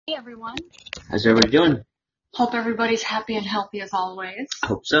Hey everyone. How's everybody doing? Hope everybody's happy and healthy as always.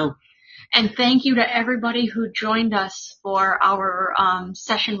 Hope so. And thank you to everybody who joined us for our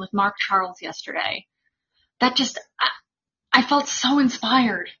session with Mark Charles yesterday. That just, I felt so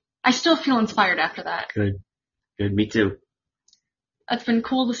inspired. I still feel inspired after that. Good. Me too. It's been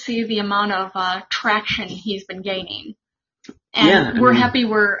cool to see the amount of traction he's been gaining. And we're happy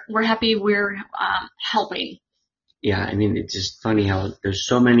we're helping. Yeah, I mean, it's just funny how there's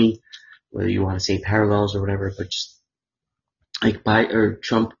so many, whether you want to say parallels or whatever, but just like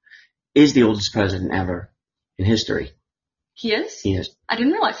Trump is the oldest president ever in history. He is? He is. I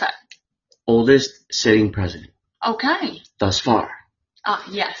didn't realize that. Oldest sitting president. Okay. Thus far.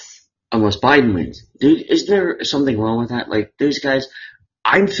 Yes. Unless Biden wins. Dude, is there something wrong with that? Like, those guys,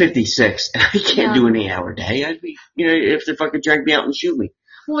 I'm 56 and I can't do an 8-hour day. I'd be, if they fucking drag me out and shoot me.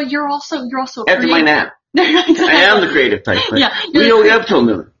 Well, you're also after my nap. Exactly. I am the creative type, but we don't get up till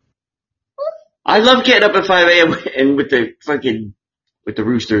noon. I love getting up at 5 a.m. and with the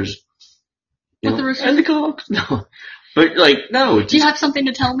roosters. With the roosters? And the cocks. No. But no. Do you have something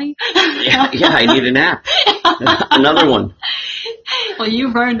to tell me? yeah, I need a nap. Another one. Well,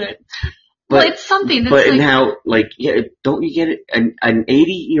 you've earned it. Well, it's something that's but now, don't you get it? An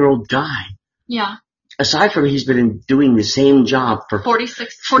 80-year-old guy. Yeah. Aside from he's been doing the same job for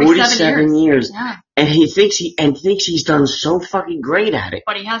 47 years. Yeah. And he thinks he's done so fucking great at it.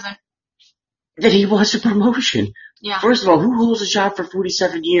 But he hasn't. That he wants a promotion. Yeah. First of all, who holds a job for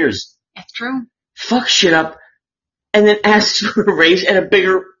 47 years? It's true. Fuck shit up and then asks for a raise and a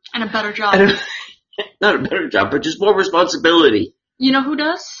better job. Not a better job, but just more responsibility. You know who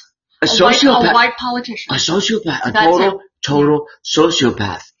does? A sociopath. A white politician. A sociopath. A total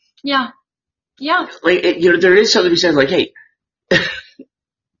sociopath. Yeah. Yeah. There is something to be said, hey,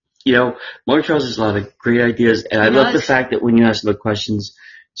 Mark Charles has a lot of great ideas, and I love the fact that when you ask the questions,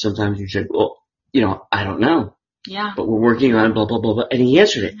 sometimes you say, well, I don't know. Yeah. But we're working on blah, blah, blah, blah, and he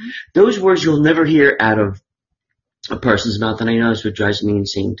answered it. Mm-hmm. Those words you'll never hear out of a person's mouth, and I know that's what drives me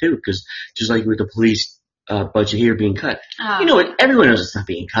insane too, because just like with the police budget here being cut, everyone knows it's not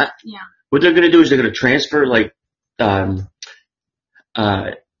being cut. Yeah. What they're going to do is they're going to transfer,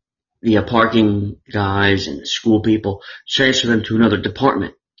 the parking guys and the school people, transfer them to another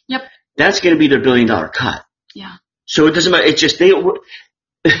department. Yep. That's going to be their $1 billion cut. Yeah. So it doesn't matter. It's just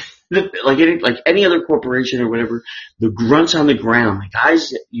like any other corporation or whatever, the grunts on the ground, the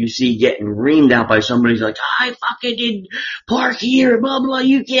guys that you see getting reamed out by somebody's like, I fucking did park here, blah, blah,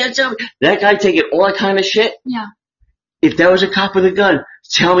 you can't tell me. That guy taking all that kind of shit. Yeah. If that was a cop with a gun,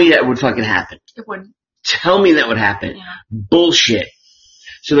 tell me that would fucking happen. It wouldn't. Tell me that would happen. Yeah. Bullshit.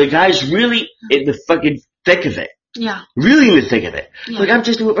 So the guy's really in the fucking thick of it. Yeah. Really in the thick of it. Yeah. I'm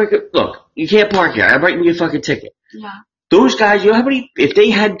just doing, look, you can't park here. I'm writing you a fucking ticket. Yeah. Those guys, if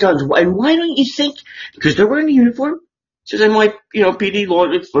they had guns, and why don't you think, because they're wearing a uniform, so then PD law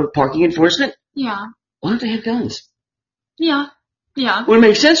for parking enforcement. Yeah. Why don't they have guns? Yeah. Yeah. Would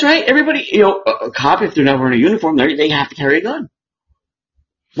make sense, right? Everybody, a cop, if they're not wearing a uniform, they have to carry a gun.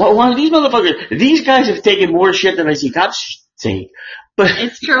 Why these motherfuckers, these guys have taken more shit than I see cops take. But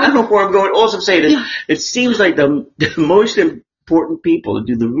it's true. I don't know where I'm going. All I'm saying is, it seems like the most important people to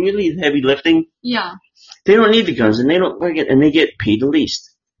do the really heavy lifting. Yeah. They don't need the guns, and they get paid the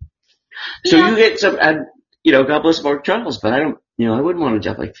least. So you get some, God bless Mark Charles, but I don't, I wouldn't want to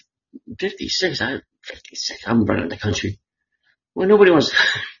jump 56. 56. I'm running the country. Well, nobody wants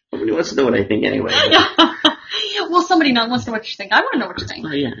to know what I think anyway. Well, somebody wants to know what you think. I want to know what you think.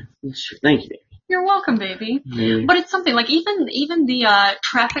 Oh yeah, that's true. Thank you, baby. You're welcome, baby. Really? But it's something even the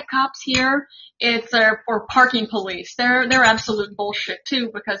traffic cops here, or parking police. They're absolute bullshit too,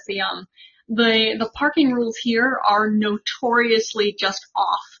 because the parking rules here are notoriously just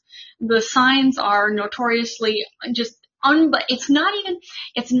off. The signs are notoriously just it's not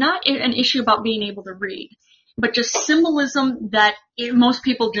an issue about being able to read, but just symbolism that most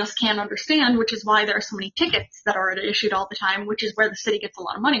people just can't understand, which is why there are so many tickets that are issued all the time, which is where the city gets a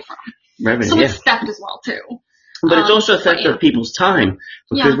lot of money from. Revenue, so it's theft as well too. But it's also a theft of people's time,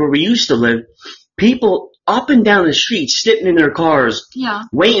 because where we used to live, people up and down the street sitting in their cars,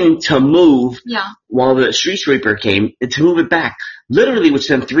 waiting to move, while the street sweeper came to move it back, literally would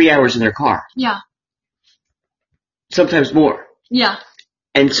spend 3 hours in their car. Yeah. Sometimes more. Yeah.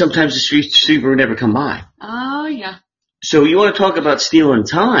 And sometimes the street sweeper would never come by. Oh yeah. So you want to talk about stealing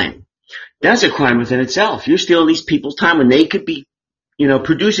time? That's a crime within itself. You're stealing these people's time when they could be,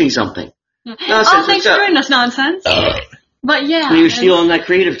 producing something. Yeah. Oh, thanks for doing this nonsense. But yeah. So you're stealing that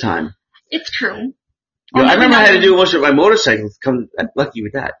creative time. It's true. I remember I had to do most of my motorcycles. I'm lucky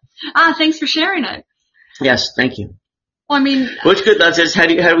with that. Thanks for sharing it. Yes, thank you. Well, I mean, what's good, that's it. How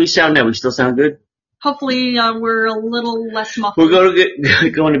do we sound now? We still sound good? hopefully, we're a little less muffled.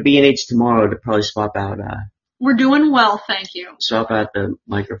 We're going to B&H tomorrow to probably swap out, We're doing well, thank you. swap out the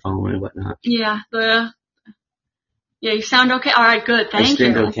microphone and whatnot. Yeah, you sound okay? Alright, good, thank you.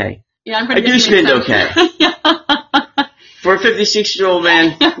 I spin okay. Yeah, I'm I do spin okay. For a 56-year-old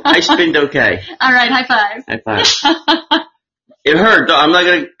man, I spinned okay. Alright, high five. High five. It hurt, though. I'm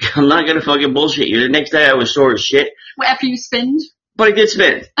not gonna fucking bullshit you. The next day I was sore as shit. After you spinned? But I did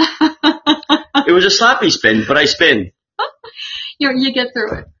spin. It was a sloppy spin, but I spinned. You get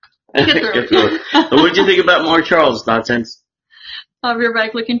through it. You get through it. What did you think about Mark Charles, Nonsense? I'll be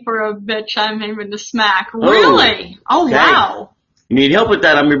back looking for a bitch I'm aiming to smack. Really? Oh, okay. Wow. You need help with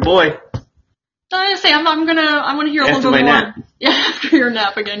that, I'm your boy. I say I want to hear a little bit more. Nap. Yeah, after your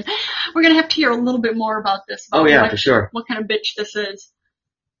nap again. We're gonna have to hear a little bit more about this. Oh yeah, for sure. What kind of bitch this is.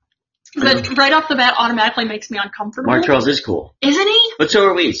 But right off the bat automatically makes me uncomfortable. Mark Charles is cool. Isn't he? But so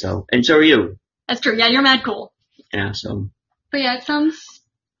are we, and so are you. That's true. Yeah, you're mad cool. Yeah, so. But yeah, it sounds,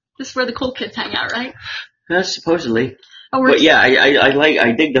 this is where the cool kids hang out, right? Supposedly. But yeah,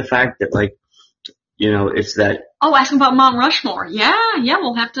 I dig the fact that it's that. Oh, ask him about Mount Rushmore. Yeah,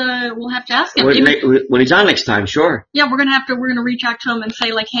 we'll have to ask him. When he's on next time, sure. Yeah, we're gonna reach out to him and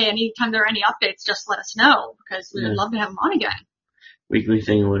say hey, anytime there are any updates, just let us know, because we would love to have him on again. Weekly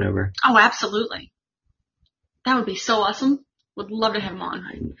thing or whatever. Oh, absolutely. That would be so awesome. Would love to have him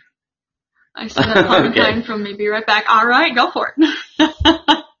on. I still have plenty of time from me. Be right back. Alright, go for it.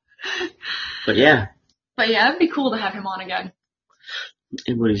 But yeah, it'd be cool to have him on again.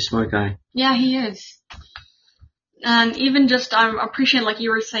 He's a smart guy. Yeah, he is. And even just, I appreciate, like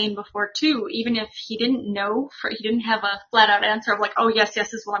you were saying before too, even if he didn't he didn't have a flat out answer of oh yes,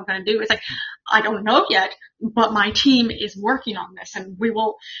 this is what I'm gonna do. It's I don't know yet, but my team is working on this and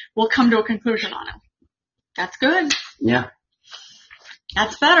we'll come to a conclusion on it. That's good. Yeah.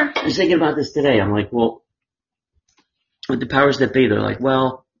 That's better. I was thinking about this today. I'm well, with the powers that be, they're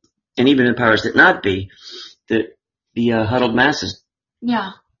well, and even the powers that not be, the huddled masses.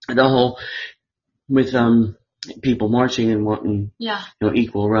 Yeah. The whole, with, people marching and wanting,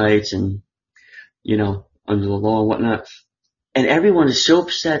 equal rights and, under the law and whatnot. And everyone is so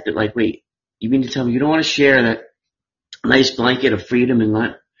upset that wait, you mean to tell me you don't want to share that nice blanket of freedom and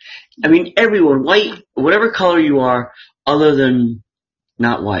not? I mean, everyone, white, whatever color you are, other than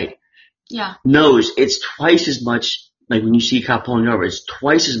not white, knows it's twice as much, when you see a cop pulling over, it's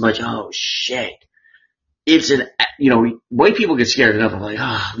twice as much, oh shit. It's white people get scared enough of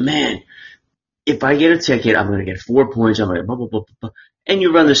oh man, if I get a ticket, I'm going to get 4 points, I'm going to blah, blah, blah, blah. And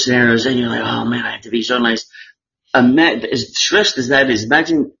you run the scenarios and you're oh man, I have to be so nice. As stressed as that is,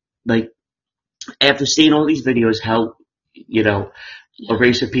 imagine, after seeing all these videos, how, a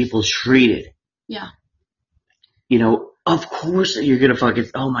race of people is treated. Yeah. Of course you're going to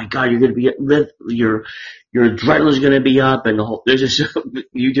fucking, oh my God, you're going to be, your adrenaline's going to be up and there's this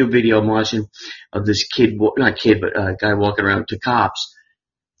YouTube video I'm watching of this guy walking around to cops,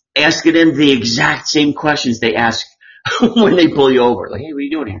 asking them the exact same questions they ask when they pull you over. Hey, what are you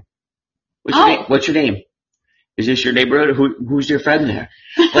doing here? What's your name? Is this your neighborhood? Who's your friend there?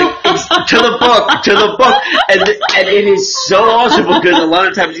 It's to the book. And it is so awesome because a lot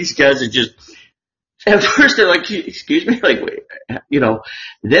of times these guys are just, at first they're excuse me, wait,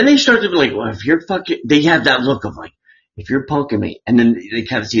 then they start to be well, if you're they have that look of if you're punking me, and then they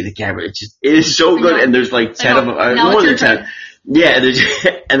kind of see the camera. It is so good, and there's 10 of them, more than 10. Yeah,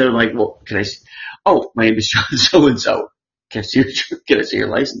 and they're well, can I see? Oh, my name is John so-and-so. Can I see your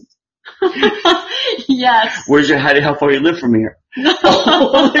license? Yes. How far you live from here?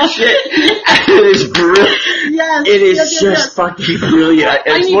 Holy shit. It is brilliant. Yes. It is just fucking brilliant.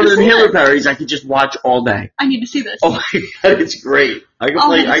 It's one of the Hitler parodies I could just watch all day. I need to see this. Oh my God, it's great. I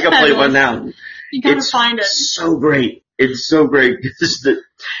can play one now. You gotta find it. It's so great. It's so great.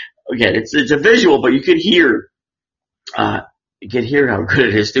 It's a visual, but you could hear, how good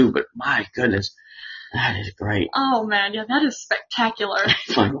it is too, but my goodness, that is great. Oh man, yeah, that is spectacular.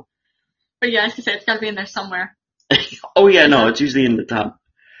 But yeah, as you say, it's gotta be in there somewhere. Oh yeah, no, it's usually in the top.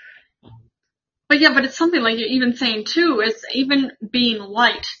 But yeah, but it's something you're even saying too, it's even being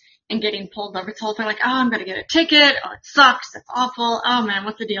white and getting pulled over. It's the whole thing I'm gonna get a ticket, oh, it sucks, it's awful, oh man,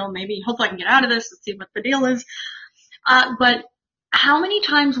 what's the deal? Hopefully I can get out of this, let's see what the deal is. But how many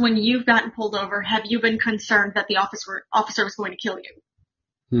times when you've gotten pulled over have you been concerned that the officer was going to kill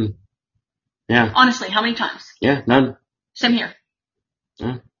you? Yeah. Honestly, how many times? Yeah, none. Same here.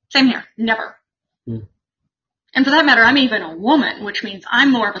 Yeah. Same here. Never. And for that matter, I'm even a woman, which means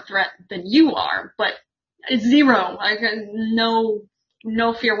I'm more of a threat than you are, but it's zero.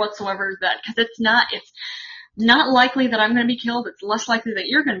 No fear whatsoever of that, because not likely that I'm going to be killed. It's less likely that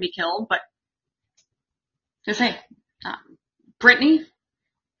you're going to be killed, but just say, Brittany,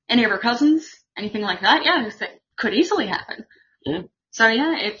 any of her cousins, anything like that, yeah, it could easily happen. Yeah. So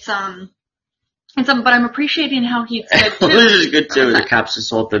yeah, but I'm appreciating how he said too. This is good too. The cops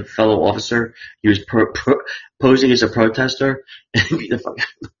assaulted a fellow officer. He was posing as a protester and beat the fuck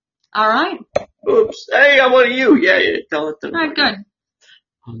out. All right. Oops. Hey, I'm one of you. Yeah, tell it to All right, good.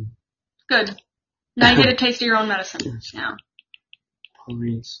 Good. Now you get a taste of your own medicine. Yeah.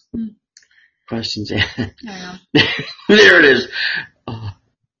 Points. Questions. Yeah. Yeah. There it is. Oh.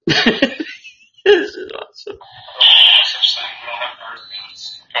 This is awesome.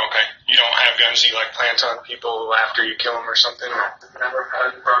 Okay. You don't have guns you like plant on people after you kill them or something? Never had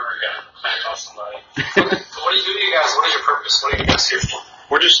a burner gun plant on somebody. Okay. So what do you do, you guys? What is your purpose? What are you guys here for?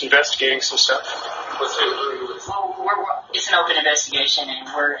 We're just investigating some stuff. It's an open investigation, and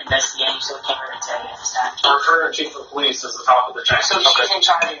we're investigating, so we can't really tell you at this time. Our current chief of police is the top of the chain. So she's in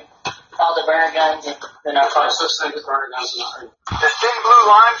charge of all the burner guns and the narcotics. Such thing as burner guns and nothing. The Thin Blue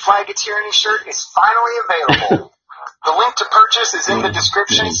Line Flag a Tyranny shirt is finally available. The link to purchase is in the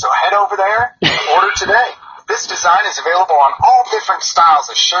description, so head over there and order today. This design is available on all different styles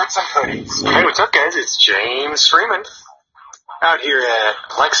of shirts and hoodies. Hey, what's up, guys? It's James Freeman. Out here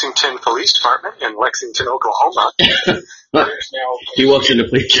at Lexington Police Department in Lexington, Oklahoma. He walks into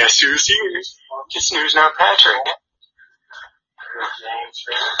police. Guess who's here? Guess who's not Patrick?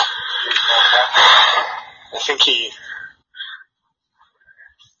 I think he...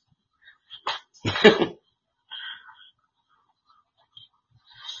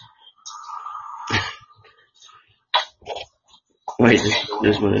 Wait,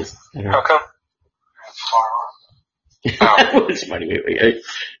 this one is. How come? It's funny. Wait.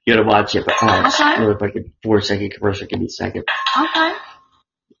 You gotta watch it, but Okay. like a 4-second commercial, give me a second. Okay.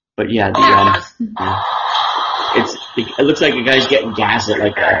 But yeah, it looks like a guy's getting gas at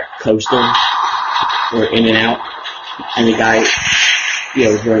like a coaster or In and Out, and the guy,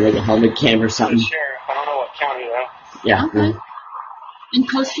 is wearing like a helmet cam or something. Sheriff, I don't know what county though. Yeah. Okay. And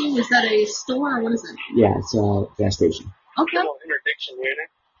Coastal, is that a store or what is it? Yeah, it's a gas station. Okay. Interdiction unit.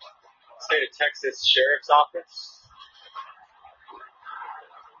 State of Texas Sheriff's Office.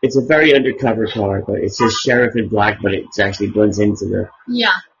 It's a very undercover car, but it says sheriff in black, but it actually blends into the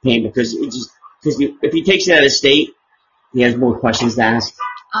paint because if he takes it out of state, he has more questions to ask.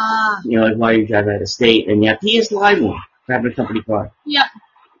 Like why you drive out of state, and yet he is liable for having a company car. Yep.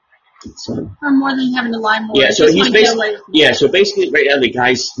 So, or more than having to lie more. Yeah, so he's basically so basically right now the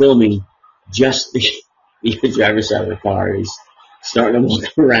guy's filming just the driver's side of the car. He's starting to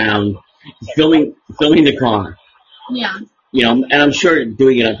walk around, filming the car. Yeah. And I'm sure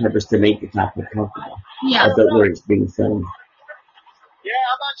doing it on purpose to make the cop more comfortable. Yeah. About where it's being filmed. Yeah,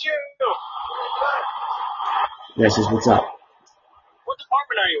 how about you? Yeah, says, what's up? What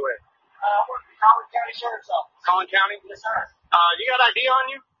department are you with? We're Collin County Sheriff's Office. Collin County? Yes, sir. You got ID on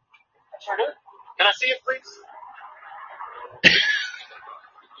you? I sure do. Can I see it, please?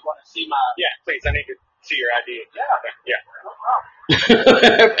 You want to see my... Yeah, please. I need to see your ID. Yeah. No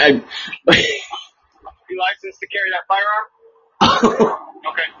problem. You licensed to carry that firearm?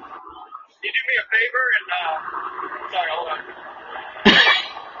 Okay. You do me a favor and, sorry, hold on.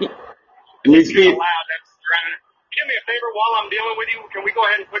 It needs to be... loud, that's drowning. Do me a favor while I'm dealing with you. Can we go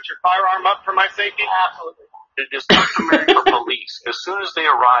ahead and put your firearm up for my safety? Absolutely. It is customary for police, as soon as they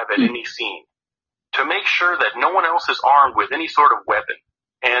arrive at any scene, to make sure that no one else is armed with any sort of weapon,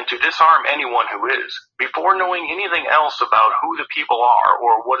 and to disarm anyone who is, before knowing anything else about who the people are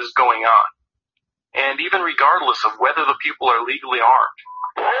or what is going on. And even regardless of whether the people are legally armed.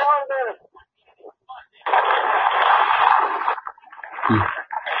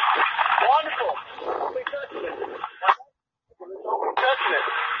 Wonderful. We're touching it. We're touching it.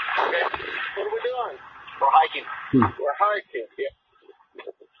 Okay. What are we doing? We're hiking. We're hiking. Yeah.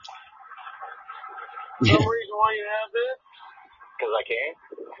 Some reason why you have this? Because I can.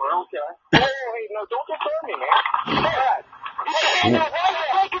 Well, okay. Hey, no, don't disturb me, man. God. Yeah.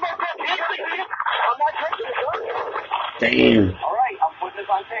 I'm not taking it. Damn. All right, I'm putting this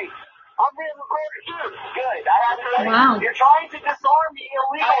on tape. I'm being recorded too. Good. I have it. Wow. You're trying to disarm me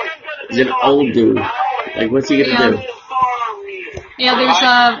illegally. He's an old dude. Like, what's he gonna do? Yeah,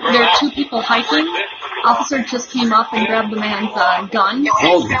 there are two people hiking. Officer just came up and grabbed the man's gun.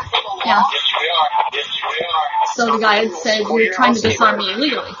 Hold him. Yeah. Yes, we are. So the guy said, "You're trying to disarm me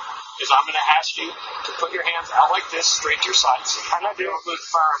illegally." Is I'm going to ask you to put your hands out like this, straight to your sides. I'm not doing with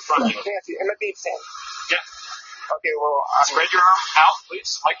fire in front of you. I'm a big fan. Yeah. Okay, well, spread your arm out,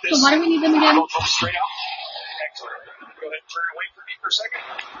 please, like this. So why do we need them again? Go straight out. Excellent. Go ahead and turn away from me for a second.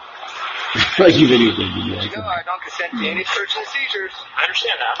 Like you videotaped me. No, I don't consent to any search and seizures. I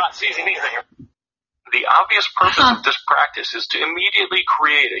understand that. I'm not seizing anything. The obvious purpose of this practice is to immediately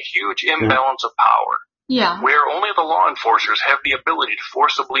create a huge imbalance of power, Yeah. where only the law enforcers have the ability to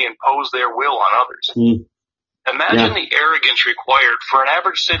forcibly impose their will on others. Imagine the arrogance required for an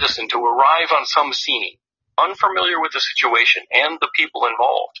average citizen to arrive on some scene, unfamiliar with the situation and the people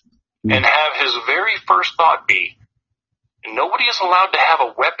involved, and have his very first thought be, nobody is allowed to have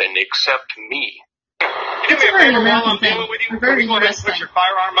a weapon except me. Do me a very favor while American I'm dealing with you. thing. Very Can you go ahead and US put thing. your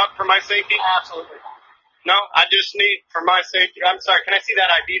firearm up for my safety? Absolutely. No, I just need for my safety. I'm sorry. Can I see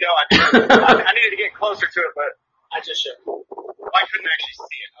that ID though? I needed to get closer to it, but I just should. I couldn't actually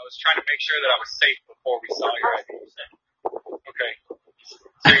see it. I was trying to make sure that I was safe before we saw your ID. Okay.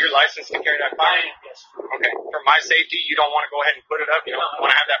 So you're licensed to carry that firearm? Yes. Okay. For my safety, you don't want to go ahead and put it up? You don't want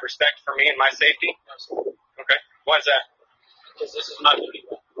to have that respect for me and my safety? Okay. Why is that? Because this is my duty.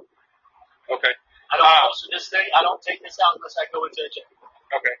 Okay. I don't post this thing. I don't take this out unless I go into a jail.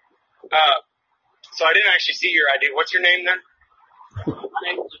 Okay. So I didn't actually see your ID. What's your name then? My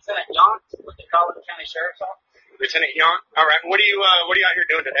name is Lieutenant Young with the Colorado County Sheriff's Office. Lieutenant Young. All right. What are you out here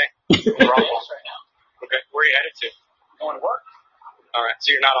doing today? We're almost right now. Okay. Where are you headed to? Going to work. All right.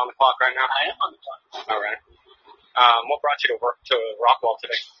 So you're not on the clock right now? I am on the clock. All right. What brought you to work to Rockwall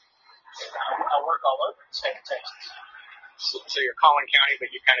today? I work all over the state of Texas. So you're Collin County,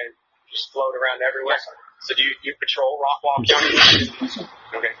 but you kind of just float around everywhere? Yes, sir. So do you patrol Rockwall County?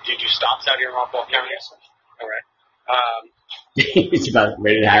 Okay. Do you do stops out here in Rockwall County? Yes, sir. All right. It's about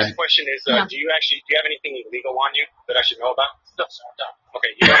ready to have. Next question is, Yeah. do you have anything illegal on you that I should know about? No, sir, I don't.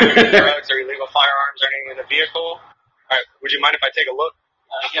 Okay. You don't have any drugs or illegal firearms or anything in the vehicle? All right. Would you mind if I take a look?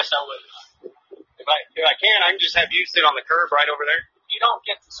 Yes, I would. If I can, I can just have you sit on the curb right over there. You don't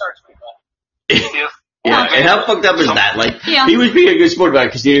get to search me, but Yeah, and how fucked up is that? Like, Yeah. he was being a good sport about it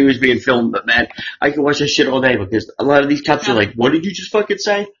because he was being filmed, but man, I could watch this shit all day because a lot of these cops are like, what did you just fucking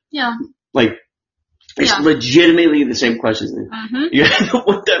say? Yeah. Like, it's Yeah. legitimately the same questions. Mm-hmm. Yeah,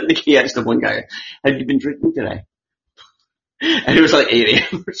 one time he asked the one guy, have you been drinking today? And it was like 8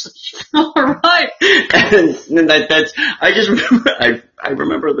 a.m. or something. All right. And that's, I just remember, I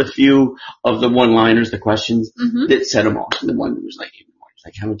remember the few of the one-liners, the questions that set him off. And the one was like,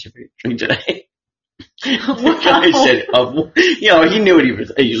 how much have you drink today? I said, he knew what he was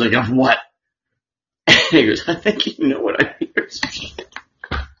like, of what? And he goes, I think you know what I mean.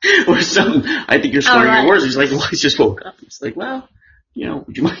 Or something. I think you're slurring your words. He's like, well, I just woke up. He's like, well,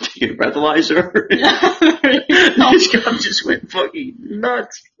 would you mind taking a breathalyzer? This guy just went fucking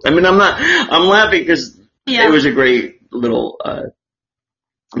nuts. I mean, I'm laughing because it was a great little,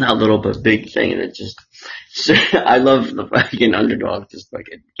 not little, but big thing. And it just, I love the fucking underdog just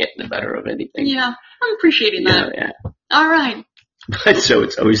fucking getting the better of anything. Yeah. I'm appreciating that. Yeah. All right. But so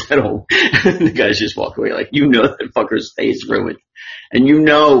it's always that whole, the guys just walk away like, that fucker's face ruined. And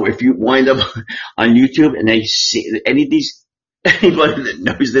if you wind up on YouTube and they see anybody that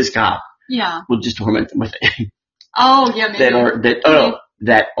knows this cop will just torment them with it. Oh, yeah, maybe.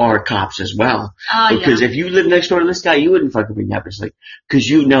 That are cops as well. Because if you live next door to this guy, you wouldn't fucking be happy. It's like, cause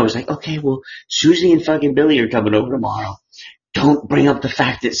it's like, okay, well, Susie and fucking Billy are coming over tomorrow. Don't bring up the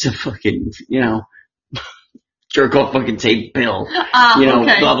fact that some fucking, jerk off fucking take Bill.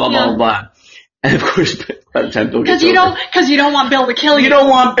 Okay. Blah, blah, blah, blah. And of course, by the time Bill gets over. Cause you don't want Bill to kill you. You don't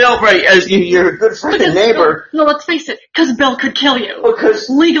want Bill, right, as you're a good friend and neighbor. No, let's face it, cause Bill could kill you. Because.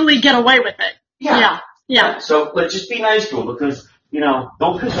 Legally get away with it. Yeah. So, but just be nice to him because,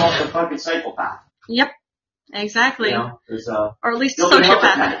 don't piss off the fucking psychopath. Yep. Exactly. Or at least a he'll be helping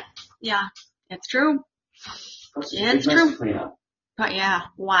sociopath. that. Yeah. It's true. It's true. But yeah,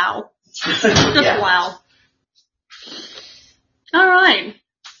 wow. Just Yeah. wow. All right.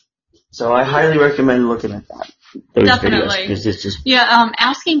 So I highly recommend looking at that. Those Definitely. Because it's just. Yeah,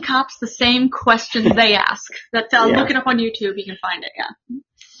 asking cops the same questions they ask. Look it up on YouTube, you can find it, yeah.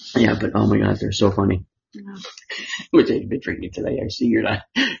 Yeah, but oh my god, they're so funny. Yeah. Which you've been drinking today. I see you're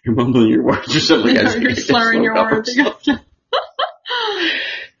mumbling your words or something. You're slurring your words. It's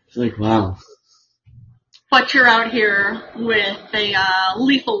like, wow. But you're out here with a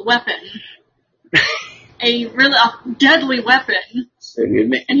lethal weapon. A deadly weapon. So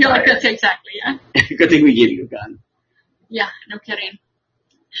and you're like, that's exactly, yeah. Good thing we gave you a gun. Yeah, no kidding.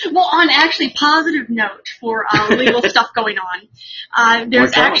 Well, on actually positive note for legal stuff going on,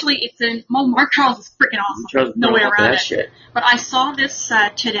 there's Mark Charles is freaking awesome. No way around it. Shit. But I saw this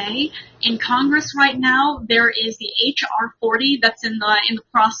today in Congress right now. There is the HR 40 that's in the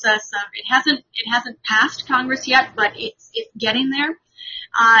process of it hasn't passed Congress yet, but it's getting there.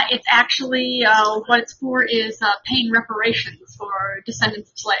 It's actually, what it's for is, paying reparations for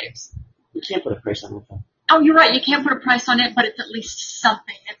descendants of slaves. You can't put a price on it, though. Oh, you're right, you can't put a price on it, but it's at least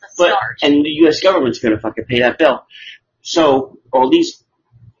something. It's a start. And the U.S. government's gonna fucking pay that bill. So, all these...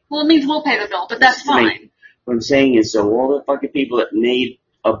 Well, it means we'll pay the bill, but that's fine. What I'm saying is, so all the fucking people that made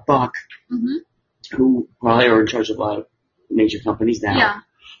a buck, who probably are in charge of a lot of major companies now,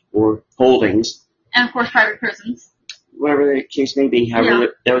 or holdings, and of course private prisons, whatever the case may be,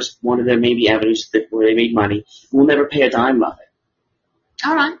 however, that was one of their maybe avenues where they made money, will never pay a dime of it.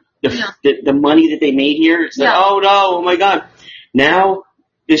 All right. The money that they made here, it's like, oh no, oh my god. Now,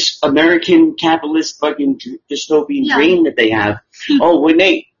 this American capitalist fucking dystopian dream that they have, what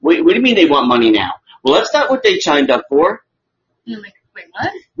do you mean they want money now? Well, that's not what they signed up for. You're like, wait,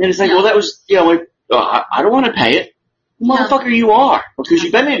 what? And it's like, well, that was, I don't want to pay it. Motherfucker, you are, because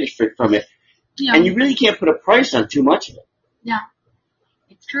you benefited from it. Yeah. And you really can't put a price on too much of it. Yeah.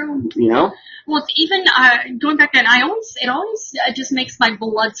 It's true. You know? Well, it's even, going back then, it always just makes my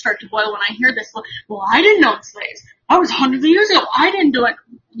blood start to boil when I hear this. Well, I didn't own slaves. I was hundreds of years ago. I didn't do it.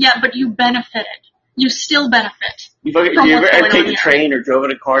 Yeah, but you benefited. You still benefit. You ever take a train or drove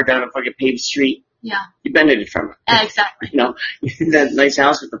in a car down a fucking paved street? Yeah. You benefited from it. Exactly. You know, that nice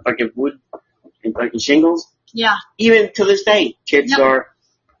house with the fucking wood and fucking shingles. Yeah. Even to this day, kids are.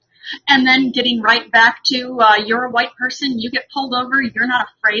 And then getting right back to, you're a white person, you get pulled over, you're not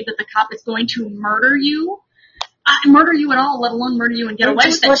afraid that the cop is going to murder you. Murder you at all, let alone murder you and get away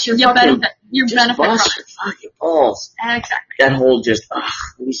with it. You benefit from it. Fucking balls. Exactly. That whole just, let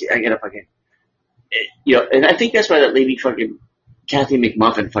me see, I gotta fucking, and I think that's why that lady fucking, Kathy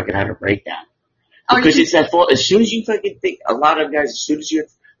McMuffin fucking had a breakdown. Because it's that fault, as soon as you fucking think, a lot of guys, as soon as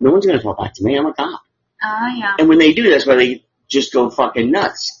no one's gonna fall back to me, I'm a cop. Yeah. And when they do, that's why they just go fucking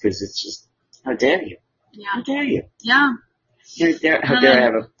nuts, because it's just, how dare you? Yeah. How dare you? Yeah. How dare I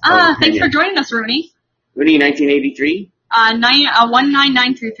have a thanks for joining us, Rooney. Rooney, 1983?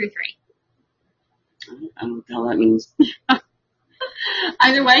 199333. I don't know what the hell that means.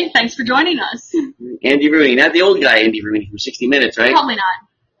 Either way, thanks for joining us. Andy Rooney, not the old guy Andy Rooney from 60 Minutes, right? Probably not.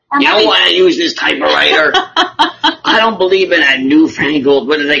 Or you don't want to use this typewriter. I don't believe in that newfangled,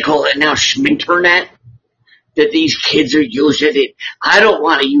 what do they call it now, Schminternet? That these kids are using it. I don't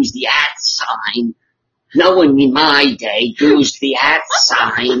want to use the @ sign. No one in my day used the @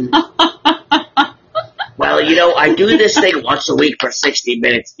 sign. Well, I do this thing once a week for 60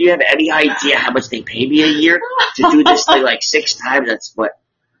 minutes. Do you have any idea how much they pay me a year to do this thing like 6 times? That's what,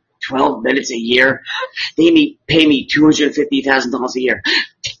 12 minutes a year? They pay me $250,000 a year.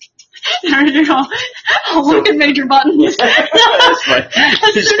 There you go. Look at Major Buttons. That's fine.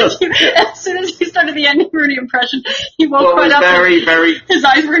 As soon as he started the Andy Rooney impression, he woke right up. His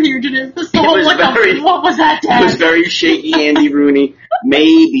eyes were huge, and this whole look of, what was that, Dad? It was very shaky Andy Rooney.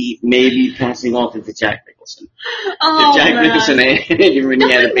 Maybe passing off into Jack Nicholson. Oh, Jack Nicholson and Andy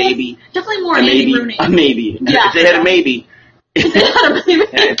Rooney had a baby. Definitely more Andy Rooney. A maybe. Yeah. If they had a maybe. If they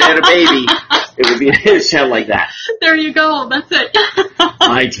had a baby, it would sound like that. There you go. That's it.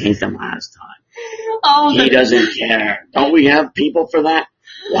 I changed him last time. Oh, he doesn't care. Don't we have people for that?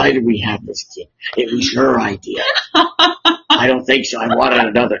 Why did we have this kid? It was her idea. I don't think so. I wanted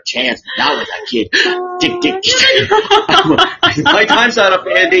another chance, but not with that kid. My time's not up,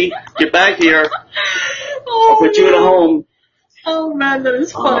 Andy. Get back here. I'll put you in a home. Oh man, that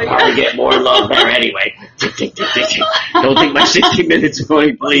is funny. I'll probably get more love there anyway. Don't take my 60 minutes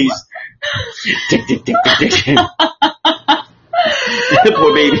away, please.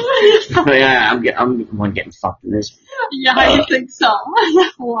 Poor baby. I'm the one getting fucked in this. Yeah, I think so.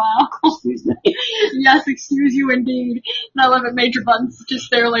 Wow. Excuse me. Yes, excuse you indeed. And I love it, Major Buttons just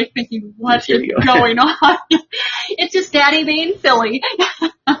there like thinking, what is going on? It's just Daddy being silly.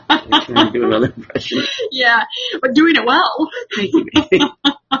 I'm trying to do another impression. Yeah, but doing it well. Thank you, baby.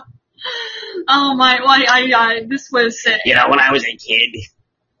 Oh my, well, this was... when I was a kid...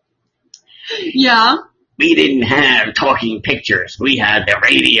 Yeah? We didn't have talking pictures. We had the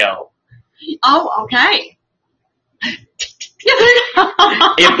radio. Oh, okay.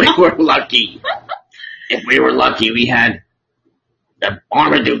 If we were lucky, we had the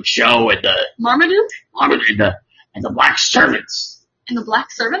Marmaduke show and the... Marmaduke? And the Black Servants. And the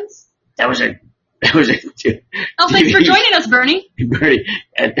Black Servants? That was a Oh, thanks for joining us, Bernie. Bernie.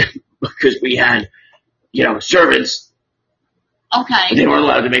 And because we had, servants. Okay. They weren't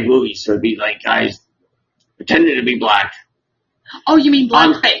allowed to make movies, so it'd be like guys pretending to be black. Oh, you mean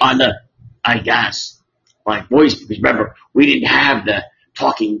blackface? I guess, like voice, because remember, we didn't have the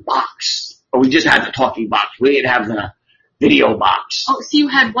talking box. Or we just had the talking box. We didn't have the video box. Oh, so you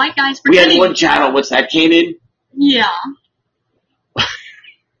had white guys We pretending... had one channel, what's that came in? Yeah.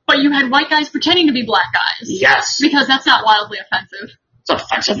 But you had white guys pretending to be black guys. Yes. Because that's not wildly offensive. It's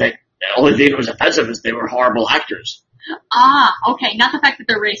offensive. The only thing that was offensive is they were horrible actors. Ah, okay. Not the fact that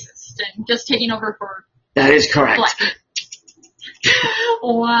they're racist and just taking over for That is correct. black.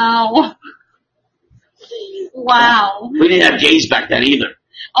 Wow. Wow. We didn't have gays back then either.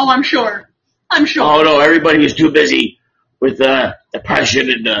 Oh, I'm sure. Oh no, everybody was too busy with depression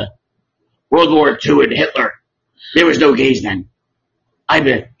and World War II and Hitler. There was no gays then. I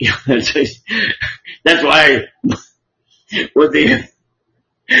bet. That's why with the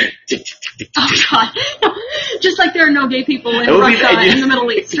Oh God. Just like there are no gay people in Russia in the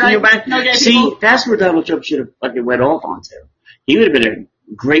Middle East, right? No gay people. That's where Donald Trump should have fucking went off onto. He would have been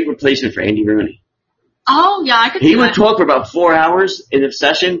a great replacement for Andy Rooney. Oh yeah, I could see He would that. talk for about 4 hours in a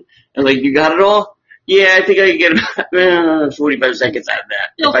session and like, you got it all? Yeah, I think I can get 45 seconds out of that.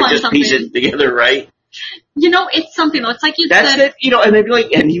 You'll if I find just piece something. it together right. You know, it's something though. It's like you That's said. it, you know, and they'd be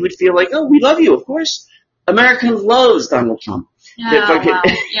like, and he would feel like, oh, we love you, of course. America loves Donald Trump. Yeah, wow.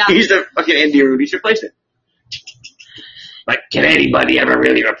 Yeah. He's the fucking Andy Rooney's replacement. Like, can anybody ever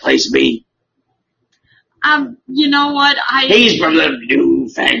really replace me? You know what? He's from the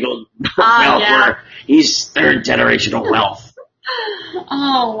newfangled wealth yeah. where he's third generational wealth.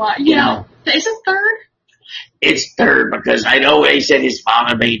 Oh, yeah. You know. Is it third? It's third because I know they said his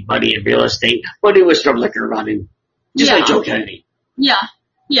father made money in real estate, but it was from liquor running. Just Yeah. like Joe Kennedy. Yeah.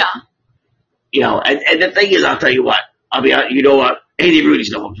 Yeah. You know, and the thing is, I'll tell you what, you know what, Andy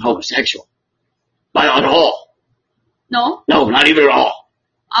Rooney's no homosexual. Not at all. No? No, not even at all.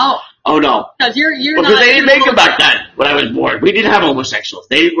 Oh. Oh no. Because you're Because not. they didn't make them back then when I was born. We didn't have homosexuals.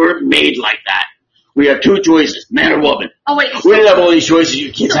 They weren't made like that. We have two choices, man or woman. Oh wait. We didn't have all these choices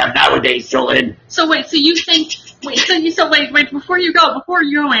you kids have nowadays, fill in. So wait, so you think, wait, before you go,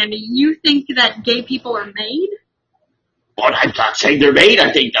 Andy, you think that gay people are made? Well, I'm not saying they're made.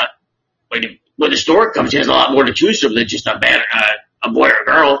 I think that when the stork comes, he has a lot more to choose from than just a boy or a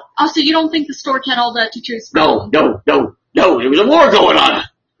girl. Oh, so you don't think the stork had all that to choose from? No. There was a war going on.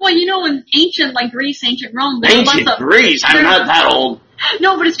 Well, you know, in ancient, like Greece, ancient Rome, there were Ancient lots of... Greece? I'm not that old.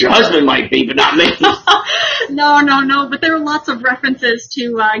 No, but it's true. Your husband might be, but not me. No, but there are lots of references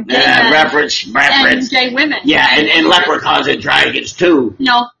to gay men reference. and gay women. Yeah, and leprechauns and dragons, too.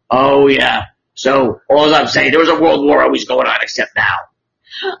 No. Oh, yeah. So, all I'm saying, there was a world war always going on, except now.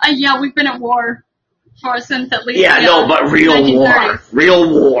 Yeah, we've been at war since at least... Yeah, no, but real 1930s. war. Real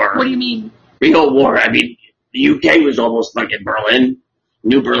war. What do you mean? Real war. I mean, the UK was almost like in Berlin.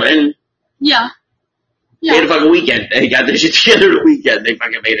 New Berlin. Yeah. They had a fucking weekend. They got their shit together the weekend. They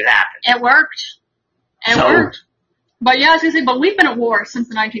fucking made it happen. It worked. It worked. But yeah, I was gonna say, but we've been at war since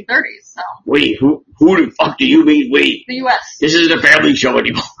the 1930s, so. We? Who the fuck do you mean we? The U.S. This isn't a family show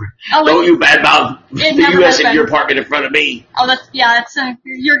anymore. Oh, Don't you badmouth the never U.S. has in been. your apartment in front of me. Oh, that's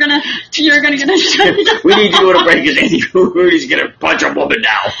you're gonna We need to go to break because Andy Rooney's gonna punch a woman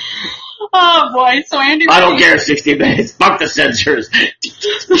now. Oh boy, so Andy I don't Rooney- care, 60 minutes. Fuck the censors.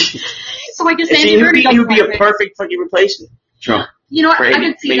 So I guess See, Andy Rooney he would be a doesn't like perfect fucking replacement. Trump. You know what, For I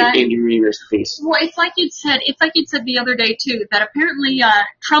Andy, could see that. Andy Rooney, rest in peace. Well, it's like you'd said the other day too, that apparently,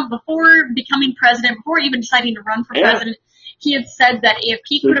 Trump, before becoming president, before even deciding to run for president, he had said that if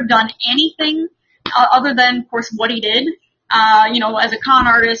he could have done anything, other than, of course, what he did, as a con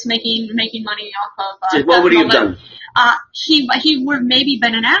artist, making money off of, What would he have done? he would have maybe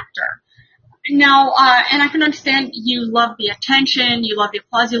been an actor. Now, and I can understand you love the attention, you love the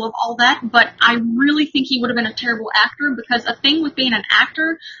applause, you love all that, but I really think he would have been a terrible actor because a thing with being an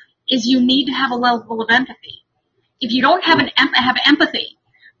actor is you need to have a level of empathy. If you don't have have empathy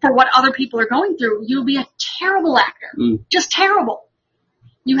for what other people are going through, you'll be a terrible actor. Just terrible.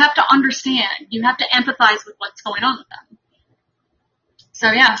 You have to understand. You have to empathize with what's going on with them.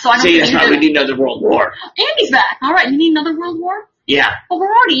 So yeah, so I don't See, think that's why we need another world war. Andy's back. All right, you need another world war? Yeah. Well, we're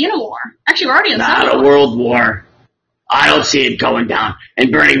already in a war. Actually, we're already in Not a war. world war. I don't see it going down.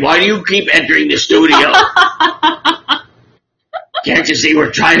 And Bernie, why do you keep entering the studio? Can't you see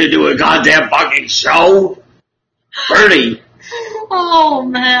we're trying to do a goddamn fucking show? Bernie, Oh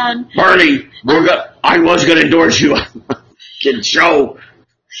man, I was gonna endorse you on a fucking show,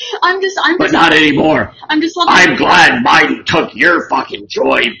 but not anymore. I'm just loving. I'm glad Biden took your fucking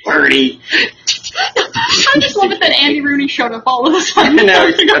joy, Bernie. I just love it that Andy Rooney showed up all of a sudden. And now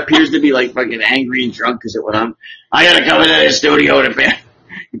he appears to be like fucking angry and drunk because it went on. I gotta come into the studio to pay.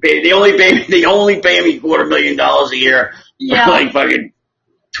 They only pay me $250,000 a year Yeah. for like fucking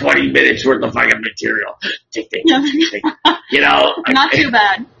 20 minutes worth of fucking material. Tick, tick, Yeah. tick, tick. You know, Not too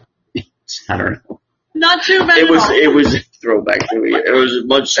bad. I don't know. Not too bad. It was at all. a throwback to me. It was a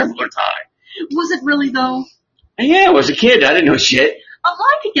much simpler time. Was it really though? Yeah, I was a kid. I didn't know shit. I'm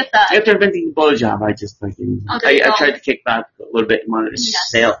glad to get that. After inventing the blowjob, I just fucking, there you I go. tried to kick back a little bit and wanted to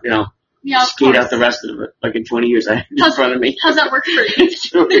sail, Yeah, of skate course. out the rest of it, like in 20 years I had in front of me. How's that work for you?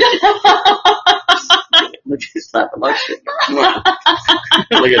 Look at this slap of luck shit. Come on.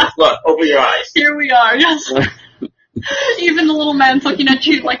 Look at this. Look, open your eyes. Here we are, yes. Even the little man's looking at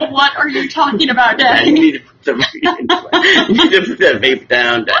you like, what are you talking about, Dad? You need to put that vape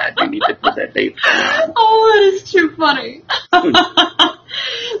down, Dad. You need to put that vape down. Oh, that is too funny.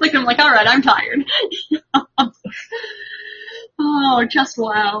 Like, I'm like, alright, I'm tired. Oh, just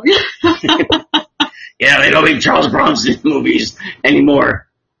wow. Yeah, they don't make Charles Bronson movies anymore.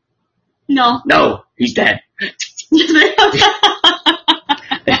 No. No, he's dead.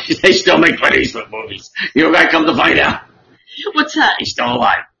 They still make Clint Eastwood movies. You know, I come to find out. What's that? He's still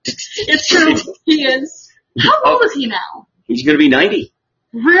alive. It's true. He is. How old is he now? He's gonna be 90.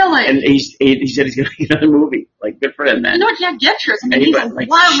 Really? And he said he's gonna make another movie. Like, good for him, man. You know what? Yeah, get yours. I mean, he's a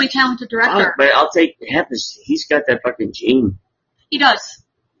wildly talented director. But I'll take half this. He's got that fucking gene. He does.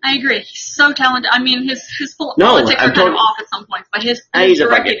 I agree. He's so talented. I mean, his No, politics I'm are kind of talking- off at some points, but his He's a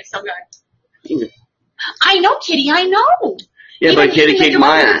directing fucking- is so good. He's a, I know, Kitty. I know. yeah, You but don't kid think kicked you're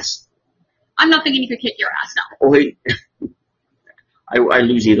my right. ass. I'm not thinking he could kick your ass now. Oh, wait. I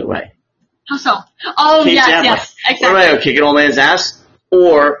lose either way. How so? Oh, Kick yes, that yes. way. Exactly. What am I gonna kick an old man's ass?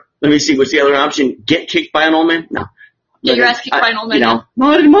 Or, let me see, what's the other option? Get kicked by an old man? No. Get your ass kicked by an old man. You know,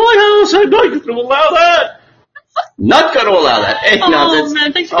 not in my house, I'm not going to allow that. Not going to allow that. Hey, Oh, nonsense.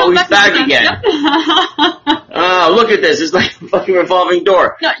 man, thanks for Oh, coming he's back back again. Yep. Oh, look at this. It's like a fucking revolving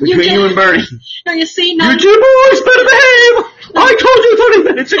door No, you between you and Bernie. No, you see, now You two boys better behave! I told you 30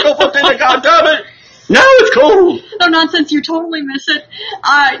 minutes ago, but then God damn it! Now it's cold! no nonsense, you totally miss it.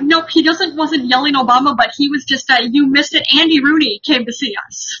 No, he wasn't yelling Obama, but he was just, you missed it. Andy Rooney came to see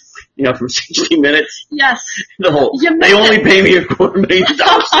us. You know, for 60 minutes. Yes. The whole, You they missed only it. pay me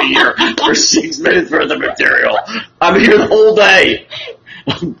 $250,000 a year for 6 minutes worth of material. I'm here the whole day.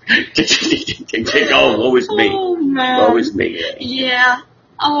 Oh, woe is me. Oh, man. Woe is me. Yeah.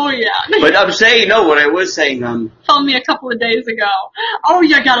 Oh, yeah. But I'm saying, no, what I was saying, Told me a couple of days ago. Oh,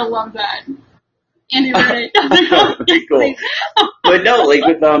 you gotta love that. Andy Rooney. pretty cool. But no, like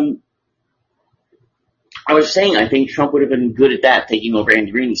with, I was saying, I think Trump would have been good at that, taking over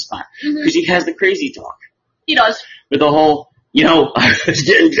Andy Rooney's spot. Because he has the crazy talk. He does. With the whole, I was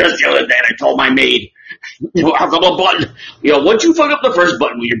getting dressed the other day and I told my maid, how come a button, once you fuck up the first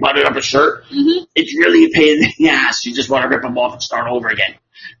button when you button up a shirt, it's really a pain in the ass. You just want to rip them off and start over again.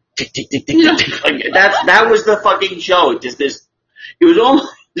 Tick, tick, tick, tick, tick, tick. Like, that was the fucking show. Just this, it was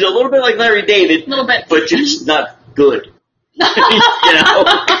almost, a little bit like Larry David. A little bit. But just not good.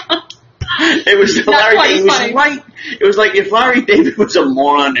 It was Not Larry quite David. It was funny. right. It was like if Larry David was a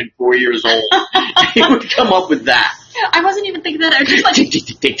moron and 4 years old, he would come up with that. I wasn't even thinking that. I was just like,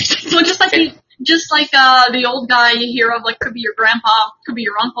 so just like the old guy you hear of, like, could be your grandpa, could be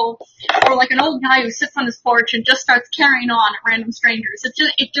your uncle, or like an old guy who sits on his porch and just starts carrying on at random strangers.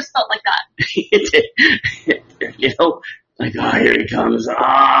 It just felt like that. Like, oh, here he comes. He's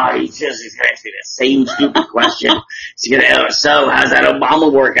gonna ask me the same stupid question. He's gonna, so how's that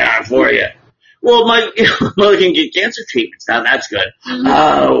Obama working out for you? Well, my mother can get cancer treatments now. That's good.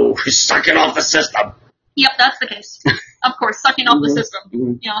 Oh, sucking off the system. Yep, that's the case. Of course, sucking off the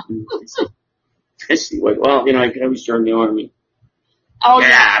system. Yeah. Well, I can always join the army. Oh,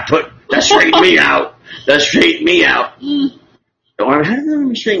 Yeah, that straightened me out. That straightened me out. How did the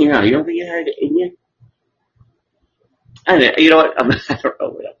army straighten you out? You don't think you had it in you? I don't know. You know what? I don't know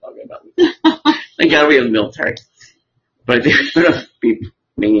what I'm talking about. Thank God we have the military. But I think we're going to be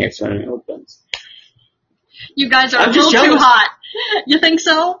maniacs running old guns. You guys are I'm a just little too jealous. hot. You think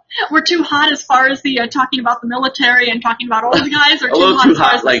so? We're too hot as far as the talking about the military and talking about old guys, or A too little hot too as far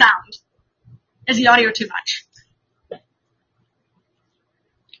hot, as the like- sound? Is the audio too much?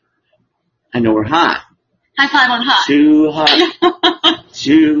 I know we're hot. High five on hot. Too hot.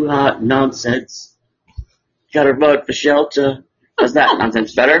 Too hot nonsense. Got to vote for shelter. How's that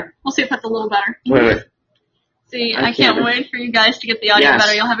nonsense better? We'll see if that's a little better. Wait. See, I I can't can't- wait for you guys to get the audio Yes.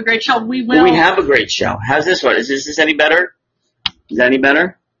 better. You'll have a great show. We will. Well, we have a great show. How's this one? Is this any better? Is that any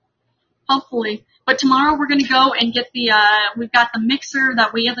better? Hopefully. But tomorrow we're going to go and get we've got the mixer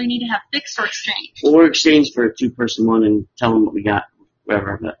that we either need to have fixed or exchanged. Well, we're exchanged for a 2-person one and tell them what we got.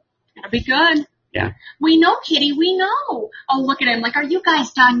 Whatever. But That'll be good. yeah. We know, Kitty, we know. Oh, look at him. Like, are you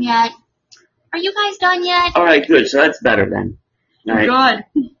guys done yet? Are you guys done yet? All right, good. So that's better then. All right.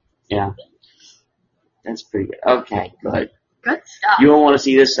 Good. Yeah. That's pretty good. Okay, good. Good stuff. You don't want to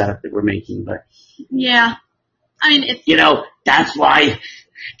see this setup that we're making, but Yeah. I mean, it's, that's why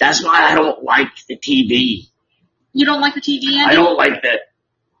I don't like the TV. You don't like the TV, Andy? I don't like the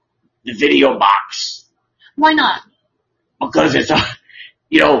video box. Why not? Because it's,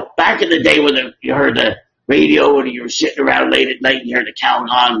 back in the day when you heard the radio and you were sitting around late at night and you heard the cow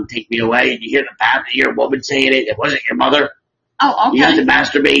on Take Me Away, and you hear you hear a woman saying it wasn't your mother. Oh, okay. You had to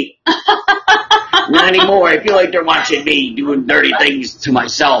masturbate. Not anymore. I feel like they're watching me doing dirty things to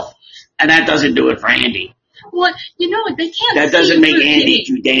myself, and that doesn't do it for Andy. Well, they can't. That doesn't make Andy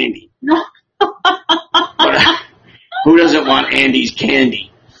too dandy. No. But, who doesn't want Andy's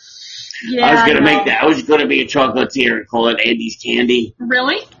candy? Yeah, I was gonna make that. I was gonna be a chocolatier and call it Andy's Candy.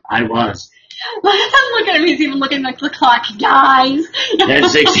 Really? I was. I'm looking at me. He's even looking at the clock, guys.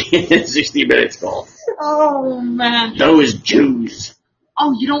 That's 60 minutes call. Oh man. Those Jews.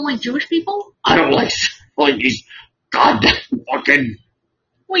 Oh, you don't like Jewish people? I don't like these goddamn fucking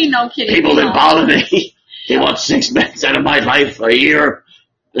We know, Kitty. people that bother me. They want 6 minutes out of my life a year.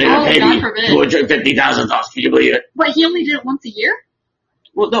 They're gonna pay me $250,000. Can you believe it? But he only did it once a year?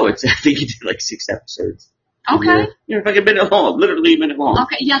 Well, no, I think he did like 6 episodes. Okay. Like a minute long, literally a minute long.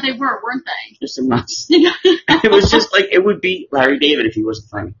 Okay, yeah, they weren't they? Just some nuts. It was just like, it would be Larry David if he wasn't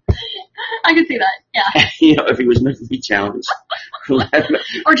funny. I can see that, yeah. If he was mentally challenged.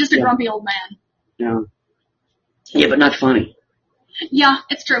 Or just a grumpy old man. Yeah, but not funny. Yeah,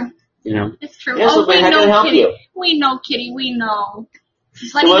 it's true. It's true. Yeah, so we how can I help Kitty. you? We know, Kitty, we know.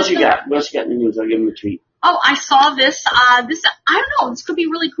 So what else you got? What else you got in the news? I'll give him a tweet. Oh, I saw this, I don't know, this could be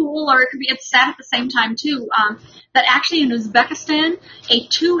really cool, or it could be, it's sad at the same time too, that actually in Uzbekistan, a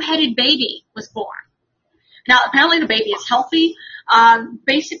 2-headed baby was born. Now, apparently the baby is healthy.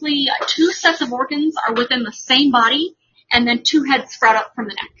 Basically, 2 sets of organs are within the same body, and then 2 heads spread up from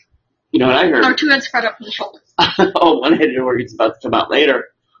the neck. You know what I heard? Or 2 heads spread up from the shoulders. Oh, 1-headed organ's about to come out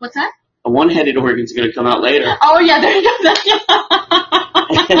later. What's that? A 1-headed organ's going to come out later. Oh, yeah, there you go.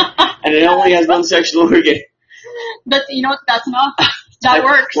 And it only has 1 sexual organ. That's enough. That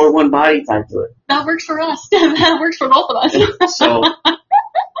works. Or 1 body type to it. That works for us. That works for both of us. So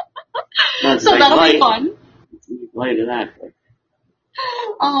that'll be fun. Light of that.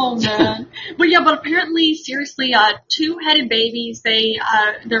 Oh man. But apparently, seriously, 2-headed babies,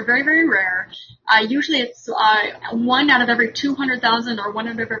 they're very, very rare. Usually it's, 1 out of every 200,000 or 1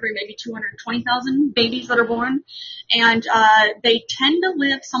 out of every maybe 220,000 babies that are born. And, they tend to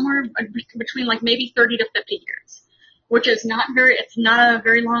live somewhere between like maybe 30 to 50 years, which is it's not a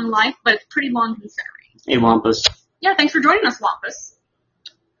very long life, but it's pretty long considering. Hey, Wampus. Yeah, thanks for joining us, Wampus.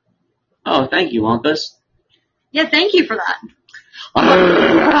 Oh, thank you, Wampus. Yeah, thank you for that.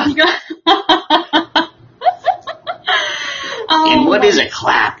 And what is a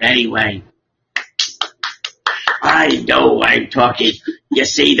clap, anyway? I know I'm talking. You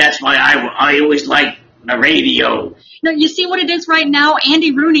see, that's why I always like the radio. No, you see what it is right now?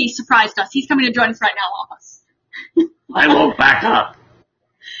 Andy Rooney surprised us. He's coming to join us right now, Wampus. I woke back up.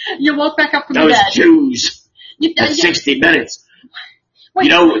 You woke back up from the Those bed. Jews. At 60 minutes. Wait.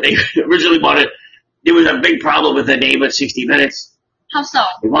 They originally wanted, there was a big problem with the name of 60 Minutes. How so?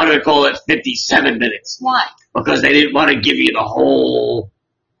 They wanted to call it 57 Minutes. Why? Because they didn't want to give you the whole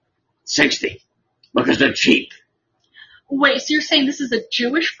 60. Because they're cheap. Wait, so you're saying this is a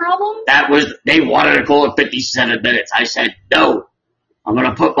Jewish problem? They wanted to call it 57 Minutes. I said, no. I'm going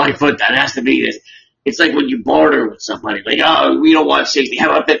to put my foot down. It has to be this. It's like when you barter with somebody. Like, oh, we don't want 60. How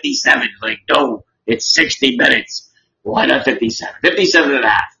about 57? Like, no, it's 60 minutes. Why not 57? 57 and a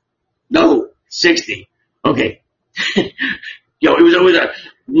half. No, 60. Okay. It was always a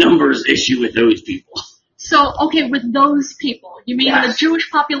numbers issue with those people. So, okay, with those people, you mean the Jewish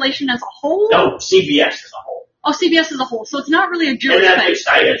population as a whole? No, CBS as a whole. Oh, CBS as a whole. So it's not really a Jewish thing. And thing. that's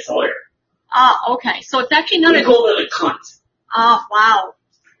Diane Sawyer. Ah, okay. So it's actually not We call it a cunt. Ah, wow.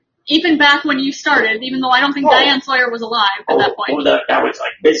 Even back when you started, even though I don't think Diane Sawyer was alive at that point. Oh, that was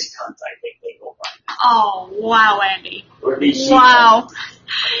like Miss Cunt, I think they go by. Oh, wow, Andy. Or BC wow.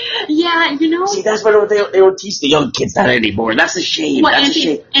 Yeah, See, that's what they don't teach the young kids that anymore. That's a shame. What, that's a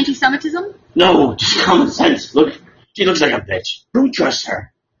shame. Anti-Semitism? No, just common sense. Look, she looks like a bitch. Who would trust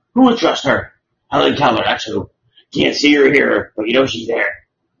her? Who would trust her? Helen Keller, that's who. Can't see her or hear her, but she's there.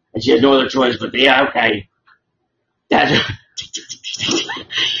 And she has no other choice but, yeah, okay. That's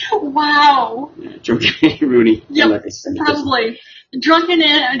wow. Rooney. Yep, probably. Drunken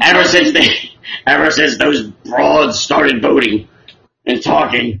and ever since those broads started voting and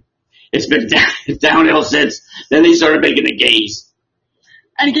talking, it's been downhill since. Then they started making the gays.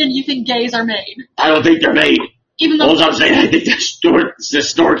 And again, you think gays are made? I don't think they're made. Even though all I'm saying, I think the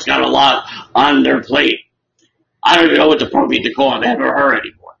storks got a lot on their plate. I don't even know what the appropriate to call them, him or her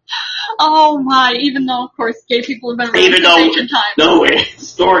anymore. Oh my, even though, of course, gay people have been around since ancient times. No,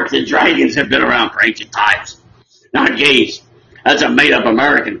 storks and dragons have been around for ancient times. not gays. That's a made-up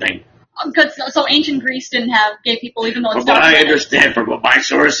American thing. So ancient Greece didn't have gay people, even though it's From what I documented. understand, from what my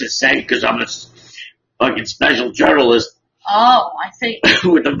sources say, because I'm a fucking special journalist Oh, I see.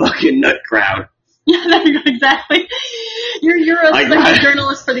 with the fucking nut crowd. Yeah, there you go, exactly. You're a I special got-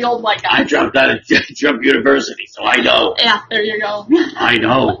 journalist for the old white guy. I dropped out of Trump University, so I know. Yeah, there you go. I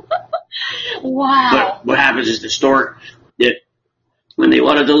know. Wow. But what happens is the store, that when they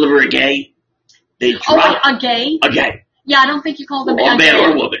want to deliver a gay, they Oh, drop wait, a gay? a gay. Yeah, I don't think you call them Or a man gay.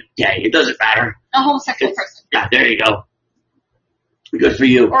 or woman. Gay. It doesn't matter. A homosexual person. Yeah, there you go. Good for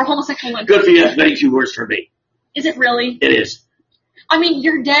you. Or a homosexual woman. Good for you. That's many few words for me. Is it really? It is. I mean,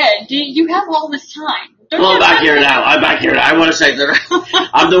 you're dead. You have all this time. Don't Well, you I'm have back time here to- now. I'm back here now. I want to say that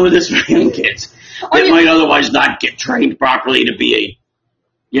I'm doing this for young kids that you- might otherwise not get trained properly to be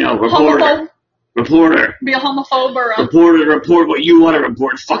a, reporter. Homophobe? Reporter. Be a homophobe or a... Report what you want to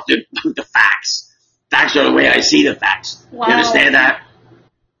report. Fuck the facts. Facts are the way I see the facts. Wow. You understand that?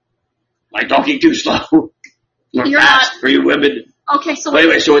 Am I talking too slow? More You're fast not. for you women. Okay, so But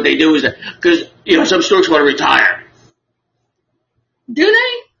anyway, so what they do is that, because, some storks want to retire. do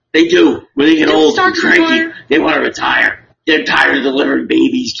they? They do. When they get Do old and storks cranky, retire? they want to retire. They're tired of delivering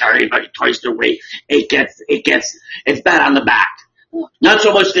babies carrying like twice their weight. It's bad on the back. Not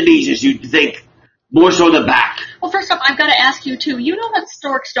so much the knees as you'd think. More so the back. Well, first off, I've got to ask you, too. You know that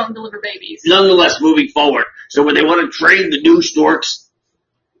storks don't deliver babies. Nonetheless, moving forward. So when they want to train the new storks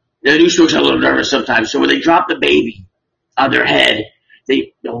are a little nervous sometimes. So when they drop the baby on their head,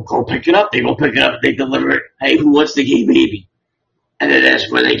 they'll go pick it up. They go pick it up. They deliver it. Hey, who wants the gay baby? And then that's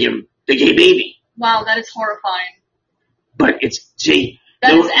when they give them the gay baby. Wow, that is horrifying. But That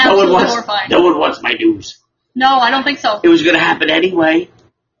is absolutely horrifying. No one wants my news. No, I don't think so. It was going to happen anyway.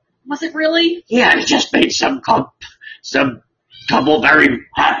 Was it really? Yeah, it just made some couple very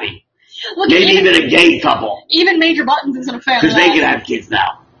happy. Look, Maybe even a gay couple. even Major Buttons isn't a fan of Because that. they can have kids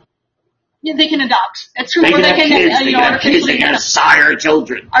now. Yeah, they can adopt. It's true. They Or can they have can, kids. They can have kids. They can have sire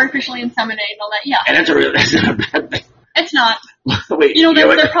children. artificially inseminate and all that. Yeah, And that's not a bad thing. it's not. Wait,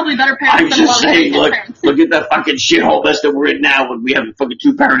 They're probably better I'm parents than a lot just of saying, gay look parents. at the fucking shithole mess that we're in now when we have a fucking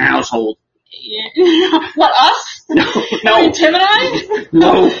 2-parent household. Yeah. What, us? No, Tim and I?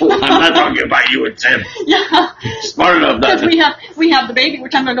 no, I'm not talking about you and Tim. Yeah. Smart enough not Because to. we have the baby,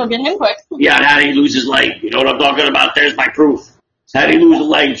 which I'm gonna go get him quick. Yeah, and how did he lose his leg? You know what I'm talking about? There's my proof. How did he lose a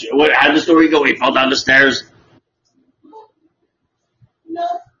leg? How did the story go? He fell down the stairs? No.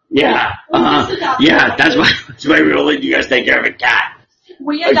 Yeah. Yeah, that's why we don't let you guys take care of a cat.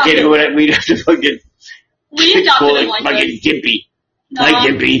 We A adopted kid him. we'd have to fucking Call call him it like fucking this. Gimpy. No. Hi,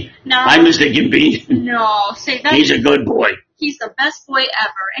 Gimpy. No. Hi, Mr. Gimpy. No. Say that. He's a good boy. He's the best boy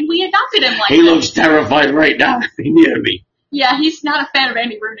ever. And we adopted him like He this. looks terrified right now. Near me. Yeah, he's not a fan of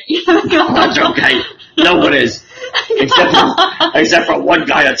Andy Rooney. That's okay. No one is. Except for one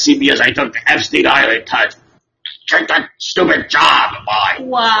guy on CBS I took to Epstein Island touch. Take that stupid job of mine.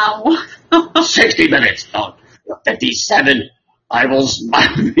 Wow. 60 minutes. No, 57. I will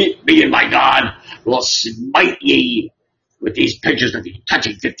smite me and my God will smite ye with these pictures of you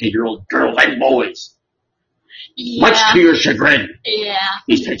touching 15-year-old girls and boys. Yeah. Much to your chagrin. Yeah.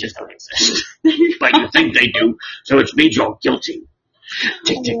 These pictures don't exist. But you think they do, so it's me, Joe, guilty.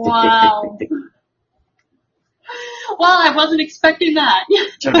 Tick, tick, tick, Wow. tick, tick, tick. Well, I wasn't expecting that.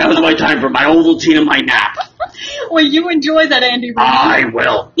 So that was my time for my Ovaltine and my nap. Well, you enjoy that, Andy Rooney. I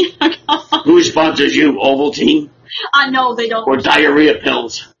will. Who sponsors you, Ovaltine I know they don't. or diarrhea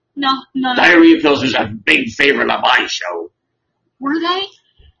pills? No. Diarrhea pills was a big favorite on my show. Were they?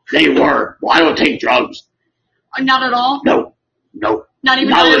 They were. Well, I don't take drugs. Not at all? No. Not even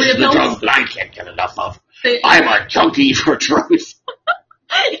Now diarrhea listen to pills? drugs that I can't get enough of. They- I'm a junkie for drugs.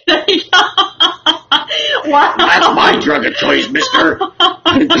 Wow. That's my drug of choice, mister.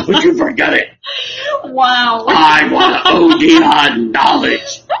 Don't you forget it. Wow. I want to OD on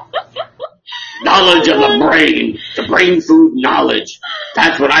knowledge. Knowledge of the brain food knowledge.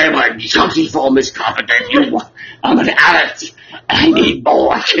 That's what I am, a junkie for, Miss Competent. I'm an addict. I need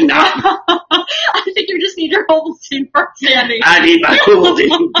more. I cannot. I think you just need your Ovaltine first, Andy. I need my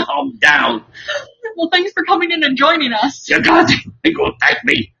Ovaltine to calm down. Well, thanks for coming in and joining us. You got to go thank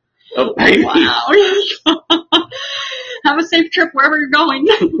me. Oh, baby. Wow. Have a safe trip wherever you're going.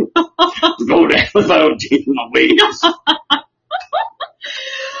 Go there with my Ovaltine in my wings.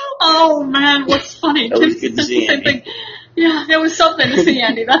 Oh man, what's funny? That was Tim good to said see the same Andy. thing. Yeah, it was something to see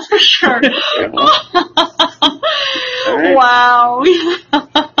Andy, that's for sure. right. Wow.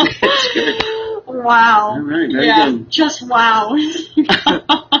 That's good. Wow. All right, very Yeah, good. just wow.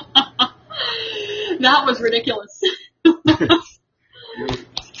 That was ridiculous.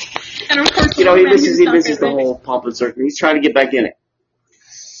 And of course, You know, he man, misses stuck the in it. whole pomp and circumstance. He's trying to get back in it.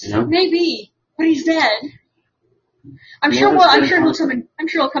 You know? Maybe, but he's dead. I'm Yeah, sure. that's I'm very sure he'll possible. come. I'm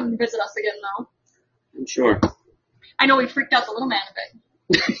sure he'll come and visit us again, though. I'm sure. I know he freaked out the little man a bit.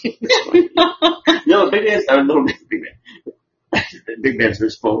 No, Big Man's a little Big Man. The Big Man's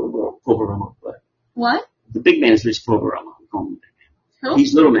Rich Poverama, but What? the Big Man's Rich Poverama. I call him Big Man. Who?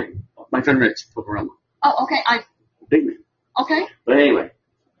 He's Little Man. My friend Rich Poverama. Oh, okay. Big Man. Okay. But anyway,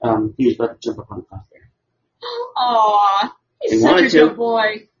 he was about to jump up on the top there. Aw, He he's such a wanted to. good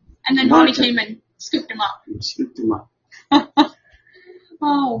boy. And then He mommy wanted to. came and scooped him up. He scooped him up.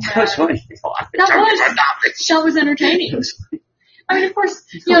 Oh man, That was funny. Oh, I've been That jumping was- on top. that was entertaining. It was funny. I mean, of course,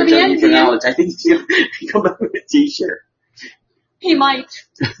 He's you know, the telling end. you for knowledge. I think he's going to come up with a t-shirt. He might.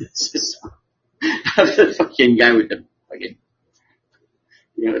 It's just, the fucking guy with the fucking,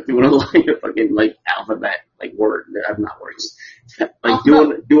 you know, doing a line of fucking, like, alphabet, like, I'm not words. Like,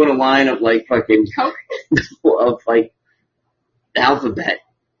 doing a line of, like, fucking, Coke. of, like, alphabet,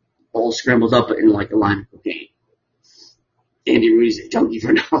 all scrambled up in, like, a line of cocaine. Andy Ruiz, a junkie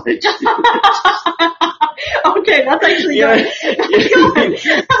for knowledge. Okay, that's actually Yeah. good.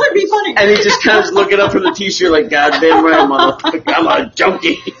 That would be funny. And he just kind of looking up from the t-shirt like, goddamn right, motherfucker, I'm a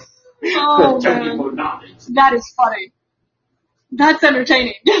junkie. Oh Junkie man, for knowledge. that is funny. That's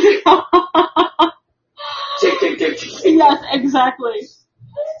entertaining. Tick, tick, tick, tick. Yes, exactly.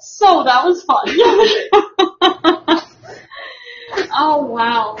 So that was fun. Oh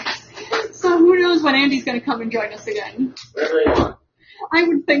wow. So who knows when Andy's gonna come and join us again? Whatever they want. I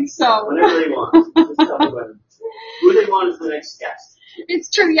would think so. Whatever they want. Just tell me who they want is the next guest. It's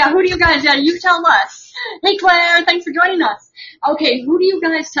true, yeah. Who do you guys, yeah, you tell us. Hey Claire, thanks for joining us. Okay, who do you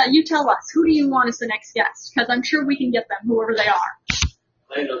guys you tell us. Who do you want as the next guest? Because I'm sure we can get them, whoever they are.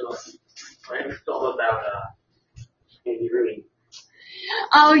 I don't know. I'm all about, Andy Rooney.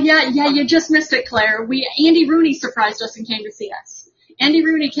 Oh yeah, you just missed it, Claire. Andy Rooney surprised us and came to see us. Andy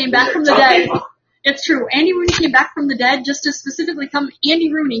Rooney came back from the dead. It's true. Andy Rooney came back from the dead just to specifically come.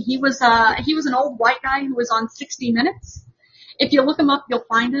 Andy Rooney, he was an old white guy who was on 60 Minutes. If you look him up, you'll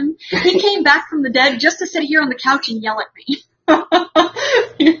find him. He came back from the dead just to sit here on the couch and yell at me.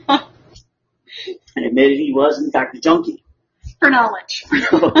 Yeah. And admitted he was, in fact, a junkie. For knowledge.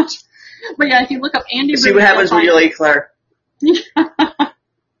 But yeah, if you look up Andy Rooney. See what happens when you're late, Claire?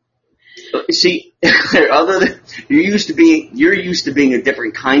 See, Claire, other than, you're used to being a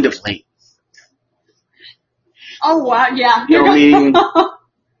different kind of late. Oh wow, yeah. You know what I mean?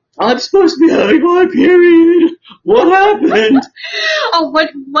 I'm supposed to be having my period. What happened? Oh,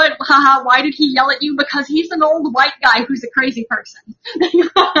 haha, why did he yell at you? Because he's an old white guy who's a crazy person.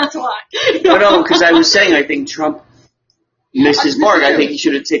 That's why. Oh, no, because I was saying I think Trump missed his mark. I think he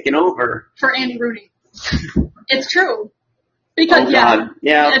should have taken over. For Andy Rooney. It's true. Because, Oh, God.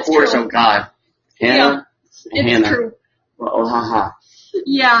 Yeah, of it's course. true. Oh, God. Hannah? It's Hannah. true. Oh, haha.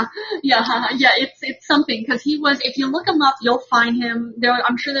 Yeah, it's something, because he was, if you look him up, you'll find him,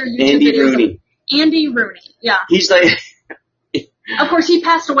 I'm sure there are YouTube Andy videos Rooney. of Andy Rooney, yeah. He's like, Of course, he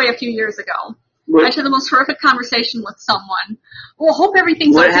passed away a few years ago. I had the most horrific conversation with someone. Well, hope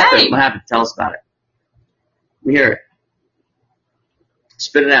everything's what okay. happened? What happened? Tell us about it. We hear it.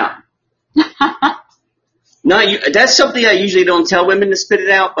 Spit it out. No, that's something I usually don't tell women to spit it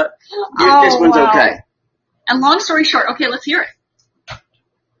out, but this one's wow. okay. And long story short, okay, let's hear it.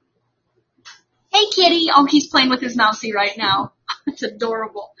 Hey, kitty. Oh, he's playing with his mousey right now. It's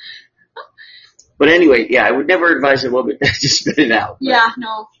adorable. But anyway, yeah, I would never advise a woman to spit it out. But Yeah,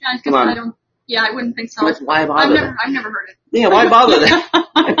 no. Come on. I wouldn't think so. why bother that? I've never heard it. Yeah, why bother that?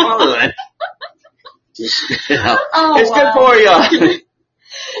 Why bother that? Just spit it out. Oh, it's wow. good for you.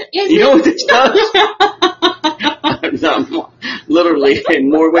 Is You know it? what this does? No, literally, in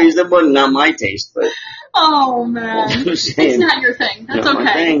more ways than one, not my taste, but Oh, man. I'm It's saying, not your thing. That's not my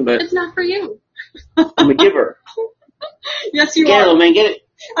okay. thing, but It's not for you. I'm a giver. Yes, you Get it, are. little man, get it.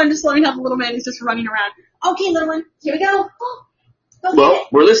 I'm just loving how the little man is just running around. Okay, little one. Here we go. Go Well, get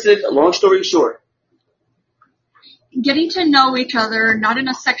we're listening. Long story short. it. Getting to know each other, not in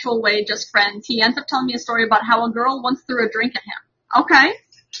a sexual way, just friends. He ends up telling me a story about how a girl once threw a drink at him. Okay.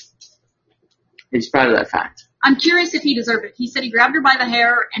 He's proud of that fact. I'm curious if he deserved it. He said he grabbed her by the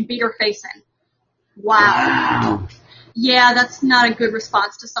hair and beat her face in. Wow. Yeah, that's not a good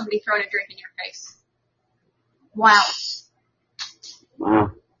response to somebody throwing a drink in your face. Wow.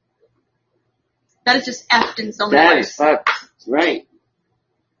 Wow. That is just effed in so many That ways. is fucked. Right.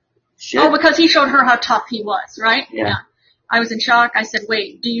 Shit. Oh, because he showed her how tough he was, right? Yeah. I was in shock. I said,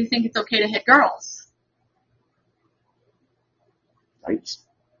 wait, do you think it's okay to hit girls? Right.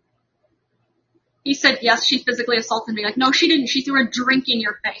 He said, yes, she physically assaulted me. Like, no, she didn't. She threw a drink in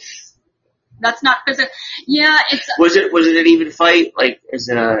your face. That's not physical. Yeah, it's... Was it an even fight? Like, is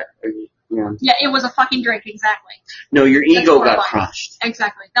it Yeah, it was a fucking drink, exactly. No, your That's ego got horrifying. crushed.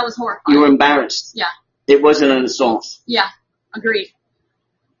 Exactly. That was horrifying. You were embarrassed. Yeah. It wasn't an assault. Yeah. Agreed.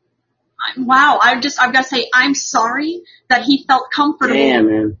 Wow, I've got to say, I'm sorry that he felt comfortable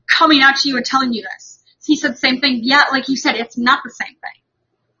Man. coming out to you and telling you this. He said the same thing. Yeah, like you said, it's not the same thing.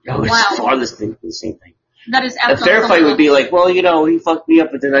 No, it's Wow. farthest thing, the same thing. That is A absolutely fair fight would be like, well, he fucked me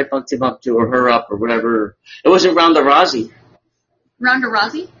up, but then I fucked him up too, or her up, or whatever. It wasn't Ronda Rousey, Ronda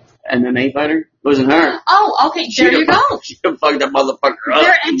Rousey? MMA fighter. It wasn't her. Oh, okay, there you go. She fucked that motherfucker up.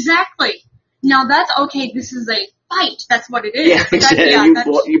 There, exactly. Now that's okay, this is a fight. That's what it is. Yeah, exactly.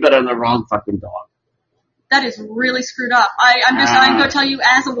 You bet on the wrong fucking dog. That is really screwed up. I'm going to tell you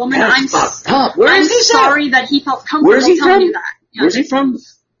as a woman, That's I'm fucked up. Where I'm is he sorry that he felt comfortable Where's he telling from? you that. Yeah. Where's he from?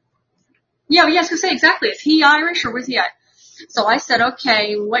 Yeah, I was going to say exactly. Is he Irish or was he at? So I said,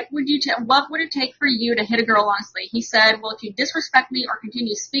 okay, what would it take for you to hit a girl honestly? He said, well, if you disrespect me or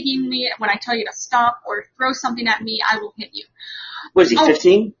continue speaking to me when I tell you to stop or throw something at me, I will hit you. Was he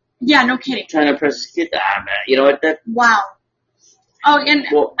 15? Yeah, no kidding. Trying to impress his kid? Ah, man. You know what? Wow. Oh, and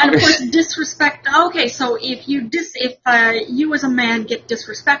of course, disrespect. Okay, so if you as a man get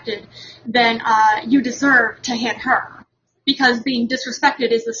disrespected, then you deserve to hit her. Because being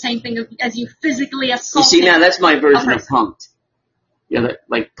disrespected is the same thing as you physically assaulting. You see, now that's my version of Punked.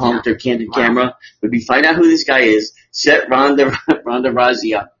 Like Punked or Candid Camera would be find out who this guy is, set Ronda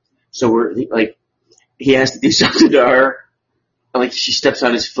Rousey up. So he has to do something to her. Like she steps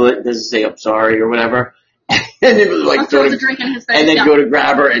on his foot, doesn't say I'm sorry or whatever. And then throw the drink in his face. And then go to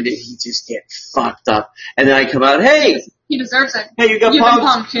grab her and he just gets fucked up. And then I come out, hey! He deserves it. Hey, you've been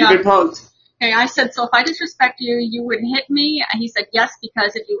punked. You've been punked. Okay, I said, so if I disrespect you, you would hit me? And he said, yes,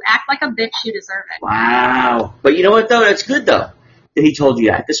 because if you act like a bitch, you deserve it. Wow. But you know what, though? That's good, though, that he told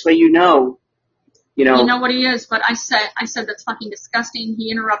you that. This way you know. You know what he is, but I said that's fucking disgusting. He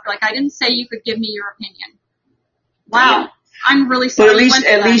interrupted, like, I didn't say you could give me your opinion. Wow. I'm really sorry. But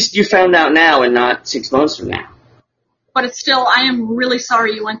at least you found out now and not 6 months from now. But it's still, I am really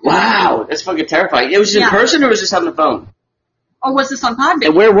sorry you went through that. Wow, that's fucking terrifying. It was in person or was this on the phone? Or was this on Podbean?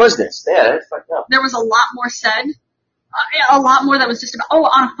 And where was this? Yeah, that's fucked up. There was a lot more said. A lot more that was just about,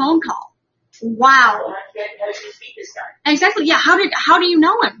 on a phone call. Wow. Well, how did you meet this guy? Exactly, yeah. How do you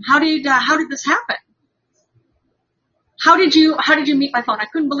know him? How did this happen? How did you meet by phone? I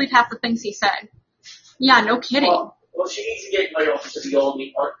couldn't believe half the things he said. Yeah, no kidding. Well, she needs to get in my office to be old,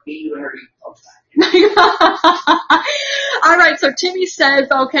 me you and her. All right, so Timmy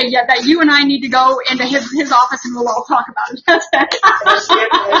says, okay, yeah, that you and I need to go into his office and we'll all talk about it. Has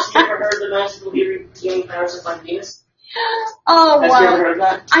she ever heard the magical healing powers of my penis? Oh, wow. Has she ever heard of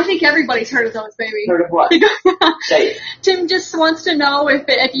that? I think everybody's heard of those, baby. Heard of what? Say it. Tim just wants to know if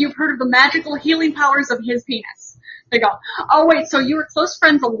you've heard of the magical healing powers of his penis. They go, oh wait, so you were close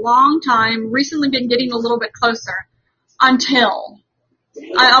friends a long time, recently been getting a little bit closer. Until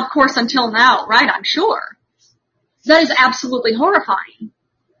now, right? I'm sure. That is absolutely horrifying.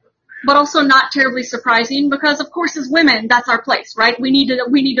 But also not terribly surprising because of course as women, that's our place, right? We need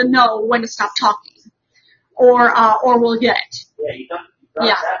to know when to stop talking. Or we'll get it. Yeah, you got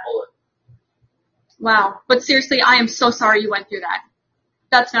that bullet. Wow. But seriously, I am so sorry you went through that.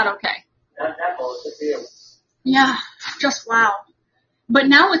 That's not okay. Not that bullet, the deal. Yeah, just wow. But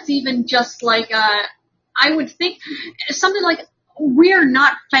now it's even just like, I would think something like, we're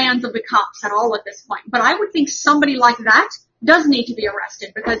not fans of the cops at all at this point, but I would think somebody like that does need to be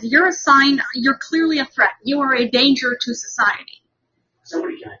arrested because you're clearly a threat. You are a danger to society.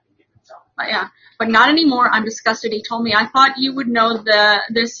 Somebody got it. Yeah, but not anymore. I'm disgusted. He told me, I thought you would know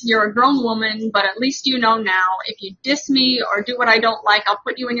you're a grown woman, but at least you know now. If you diss me or do what I don't like, I'll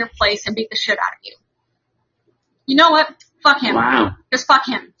put you in your place and beat the shit out of you. You know what? Fuck him. Wow. Just fuck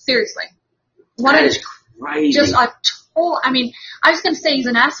him. Seriously. That is crazy. Just a total, I was going to say he's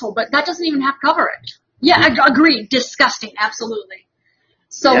an asshole, but that doesn't even have to cover it. Yeah, I agree. Disgusting. Absolutely.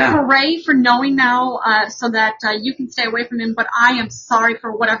 So hooray for knowing now, so that you can stay away from him, but I am sorry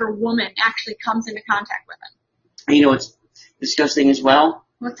for whatever woman actually comes into contact with him. And you know what's disgusting as well?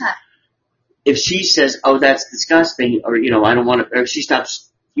 What's that? If she says, oh, that's disgusting, or, I don't want to, or if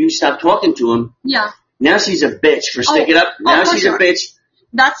you stop talking to him. Yeah. Now she's a bitch for sticking up. Now she's a bitch.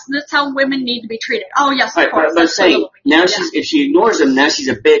 That's how women need to be treated. Oh, yes, of right, course. But I'm saying, now if she ignores him, now she's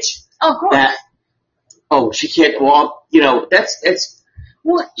a bitch. Oh, of course. She can't walk, that's.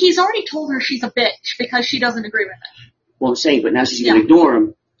 Well, he's already told her she's a bitch because she doesn't agree with it. Well, I'm saying, but now she's going to ignore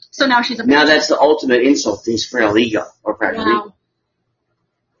him. So now she's a bitch. Now that's the ultimate insult to his frail ego, or fragile ego.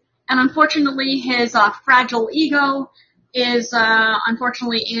 And unfortunately, his fragile ego is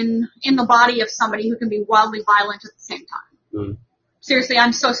unfortunately in the body of somebody who can be wildly violent at the same time. Mm. Seriously,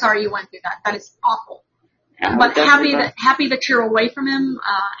 I'm so sorry you went through that. That is awful. Yeah, But happy that you're away from him.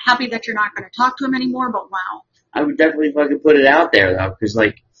 Happy that you're not going to talk to him anymore. But wow. I would definitely fucking put it out there though, because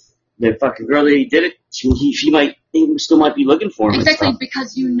like the fucking girl that he did it, he still might be looking for him. Exactly,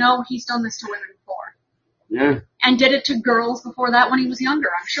 because you know he's done this to women before. Yeah. And did it to girls before that when he was younger,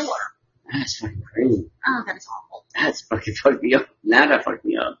 I'm sure. That's fucking crazy. Oh, that is awful. That's fucking fucked me up. Now that fucked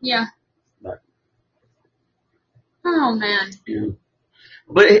me up. Yeah. But, oh man. Yeah.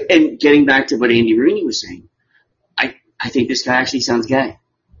 But, and getting back to what Andy Rooney was saying, I think this guy actually sounds gay.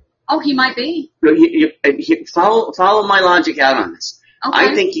 Oh, he might be. Follow my logic out on this. Okay.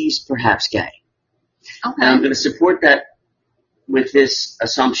 I think he's perhaps gay. Okay. And I'm going to support that with this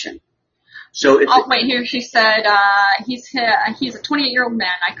assumption. So if wait, here she said, he's a 28-year-old man.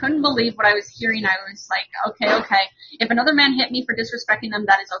 I couldn't believe what I was hearing. I was like, okay. If another man hit me for disrespecting them,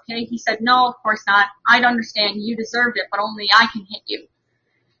 that is okay. He said, no, of course not. I'd understand. You deserved it, but only I can hit you.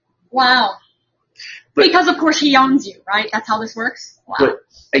 Wow. But, because of course he owns you, right? That's how this works? Wow. But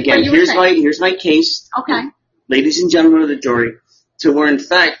again, here's my case. Okay. Ladies and gentlemen of the jury, to where in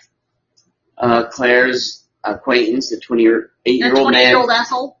fact, Claire's acquaintance, the 28-year-old man, 28-year-old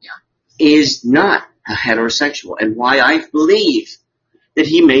asshole? Yeah. is not a heterosexual, and why I believe that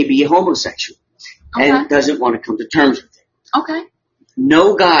he may be a homosexual and doesn't want to come to terms with it. Okay.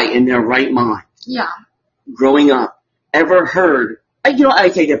 No guy in their right mind, growing up, ever heard, I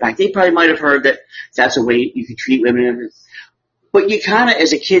take it back, they probably might have heard that that's a way you could treat women and everything. But you kind of,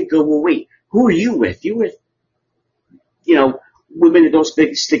 as a kid, go, well, wait, who are you with? You with, women that don't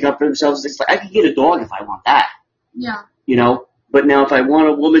stick up for themselves. It's like, I could get a dog if I want that. Yeah. But now if I want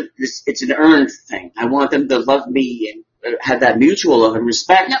a woman, it's an earned thing. I want them to love me and have that mutual love and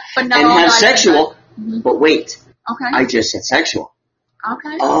respect and have sexual. Mm-hmm. But wait. Okay. I just said sexual.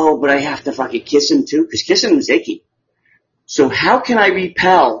 Okay. Oh, but I have to fucking kiss him too? Because kissing is icky. So how can I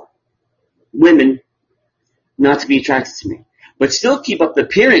repel women not to be attracted to me, but still keep up the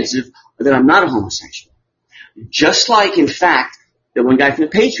appearance that I'm not a homosexual? Just like, in fact, the one guy from the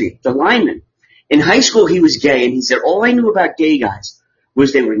Patriot, the lineman. In high school, he was gay, and he said, all I knew about gay guys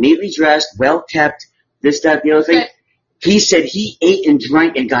was they were neatly dressed, well-kept, this, that, the other thing. He said he ate and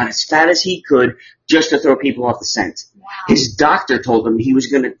drank and got as fat as he could just to throw people off the scent. Wow. His doctor told him he was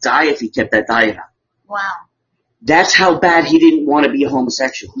going to die if he kept that diet up. Wow. That's how bad he didn't want to be a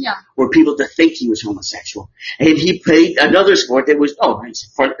homosexual. Yeah. Or people to think he was homosexual. And he played another sport that was,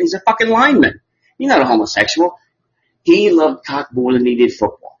 he's a fucking lineman. He's not a homosexual. He loved cock more than he did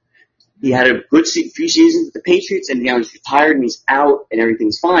football. He had a good few seasons with the Patriots, and now he's retired and he's out and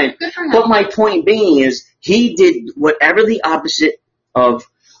everything's fine. Good for him. But my point being is, he did whatever the opposite of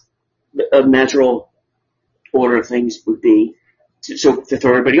a natural order of things would be to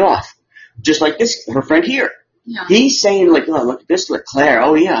throw everybody off. Just like this, her friend here. Yeah. He's saying like, oh, look at this, look, Claire.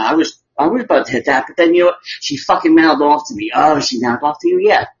 Oh yeah, I was about to hit that, but then she fucking mouthed off to me. Oh, she mouthed off to you?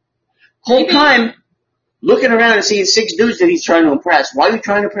 Yeah. Whole time, looking around and seeing 6 dudes that he's trying to impress. Why are you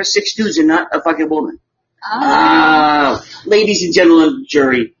trying to impress 6 dudes and not a fucking woman? Ladies and gentlemen of the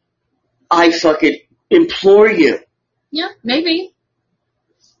jury, I fucking implore you. Yeah, maybe.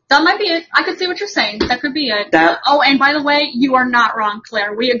 That might be it. I could see what you're saying. That could be it. And by the way, you are not wrong,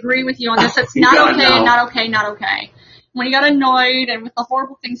 Claire. We agree with you on this. It's not okay. When he got annoyed and with the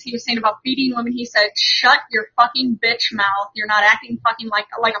horrible things he was saying about beating women, he said, shut your fucking bitch mouth. You're not acting fucking like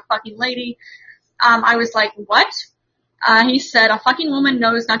a fucking lady. I was like, what? He said, a fucking woman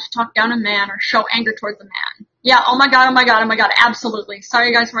knows not to talk down a man or show anger towards a man. Yeah, oh my god, absolutely.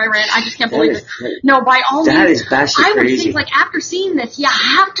 Sorry guys for my rant, I just can't believe it. No, by all means, that is batshit I would crazy. think, after seeing this, you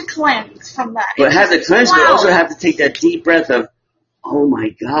have to cleanse from that. But have to cleanse, but also have to take that deep breath of, oh my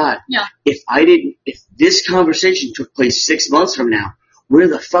god. Yeah. If this conversation took place 6 months from now, where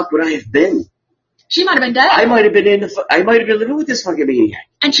the fuck would I have been? She might have been dead. I might have been living with this fucking maniac.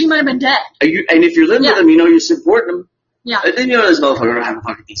 And she might have been dead. And if you're living with him, you're supporting him. Yeah. And then this motherfucker don't have a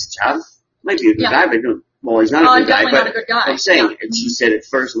fucking decent job. Might be a good guy, but he's not a good guy. Not a good guy. I'm saying, and she said it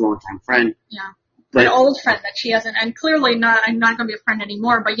first, a long-time friend. Yeah. But an old friend that she hasn't, and clearly I'm not going to be a friend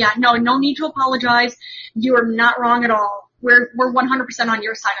anymore, but no need to apologize. You are not wrong at all. We're 100% on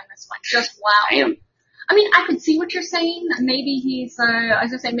your side on this one. Just wow. I am. I mean, I could see what you're saying. Maybe he's,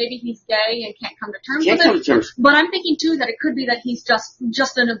 maybe he's gay and can't come to terms with it. But I'm thinking too that it could be that he's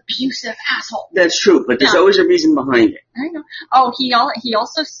just an abusive asshole. That's true, but there's always a reason behind it. I know. Oh, he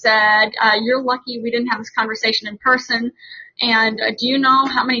also said, you're lucky we didn't have this conversation in person. And do you know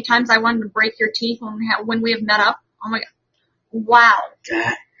how many times I wanted to break your teeth when we have met up? Oh my god. Wow.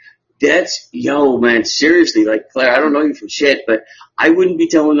 Yo, man, seriously, like, Claire, I don't know you from shit, but I wouldn't be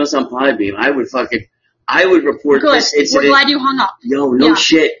telling us on Podbeam. I would report Good. this incident. We're glad you hung up. Yo, no Yeah.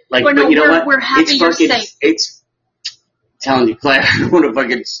 shit. Like, But no, you know we're- what? we're happy you're safe. It's telling you, Claire, I don't want to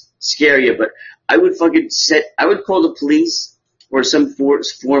fucking scare you, but I would call the police or some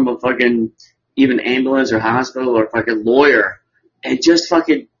form of fucking even ambulance or hospital or fucking lawyer and just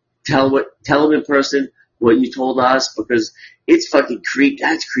fucking tell them in person what you told us, because it's fucking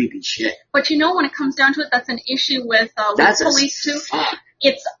that's creepy shit. But you know, when it comes down to it, that's an issue with police too. Fuck.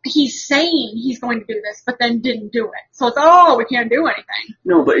 He's saying he's going to do this, but then didn't do it. So it's, we can't do anything.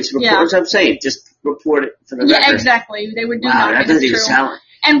 No, but it's reports. I'm saying, just report it for the record. Yeah, exactly. They would do Wow, that nothing. doesn't It's even true. sound.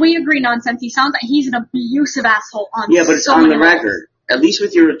 And we agree nonsense. He sounds like he's an abusive asshole on Yeah, but it's so on many the levels. record. At least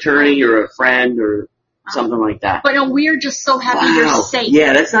with your attorney or a friend or something like that. But no, we're just so happy Wow. you're safe.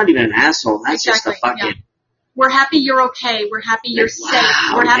 Yeah, that's not even an asshole. That's Exactly, just a fucking. yeah. We're happy you're okay. We're happy you're Wow,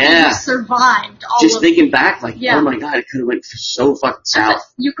 safe. We're happy yeah. you survived all Just of thinking back, like, Yeah. oh my god, it could have went so fucking That's it.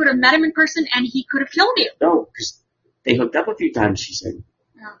 south. You could have met him in person and he could have killed you. No, because they hooked up a few times, she said.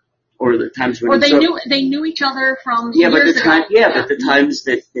 Yeah. Or the times when Or he they knew each other from Yeah, but years the ago. time, but the times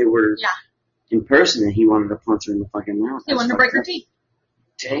that they were Yeah. in person, and he wanted to punch her in the fucking mouth. He wanted to break her teeth.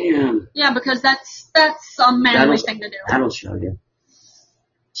 Damn, Yeah, because that's a manly thing to do. that'll show you.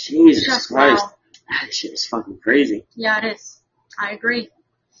 Jesus Just Christ, wow. that shit is fucking crazy. Yeah, it is. I agree.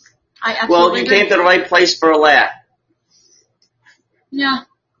 I Well, absolutely you agree. came to the right place for a laugh. Yeah.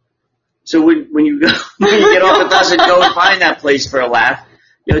 So when you get off the bus and go and find that place for a laugh,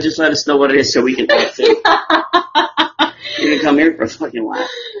 just let us know what it is so we can laugh too. You're gonna come here for a fucking laugh.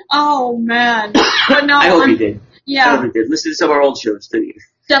 Oh man. But no, I hope you did. I Yeah, hope you did. Listen to some of our old shows, didn't you?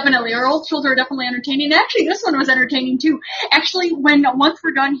 definitely. Our old shows are definitely entertaining. Actually, this one was entertaining too. Actually, once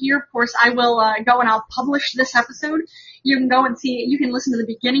we're done here, of course, I will go and I'll publish this episode. You can go and see. You can listen to the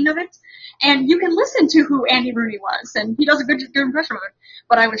beginning of it, and you can listen to who Andy Rooney was, and he does a good impression of it.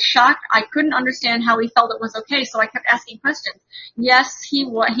 But I was shocked. I couldn't understand how he felt it was okay, so I kept asking questions. Yes, he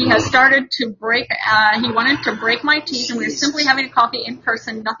has started to break. He wanted to break my teeth, and we were simply having a coffee in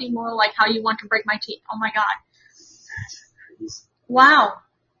person. Nothing more like how you want to break my teeth. Oh my god! Wow.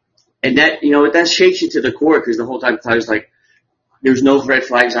 And that, that shakes you to the core, because the whole time I was like, there's no red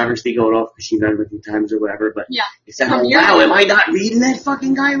flags obviously going off because she's done it a few times or whatever, but Yeah. it's that From whole, your wow, end. am I not reading that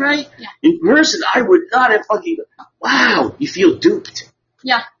fucking guy right? Yeah. In person, I would not have fucking, wow, you feel duped.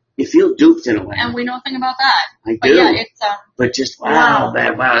 Yeah, You feel duped in a way. and we know nothing about that. I But do. yeah, it's But just, Wow.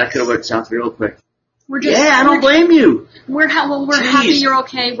 wow, that could have worked south real quick. we're just Yeah, I don't blame you. We're Jeez. happy you're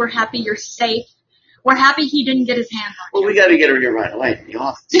okay. We're happy you're safe. We're happy he didn't get his hands on Well, you. we gotta get her here right away to the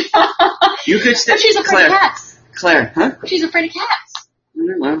office. You could stay. But she's afraid of cats. Claire, huh? She's afraid of cats.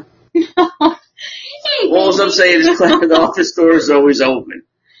 Well, Hey, all I'm baby. saying is Claire, the office door is always open.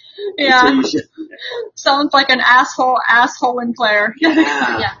 So Yeah, you should, sounds like an asshole in Claire. Yeah.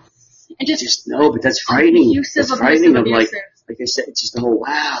 Yeah. And just no, but that's frightening. abusive, That's frightening. Of abusive. like I said, it's just the whole,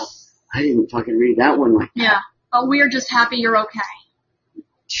 wow, I didn't fucking read that one like that. Yeah. But we're just happy you're okay.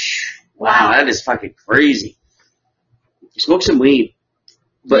 Wow, that is fucking crazy. Smoke some weed.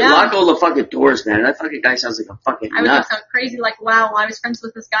 But Yeah. lock all the fucking doors, man. That fucking guy sounds like a fucking I was nut. just so crazy, like, wow, I was friends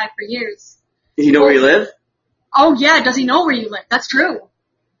with this guy for years. Does he know where you live? Oh yeah, does he know where you live? That's true.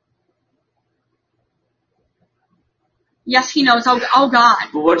 Yes, he knows. Oh God.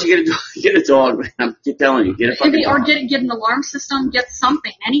 But why don't you get a dog, man? I'm telling you, get a fucking Maybe, or dog. get an alarm system, get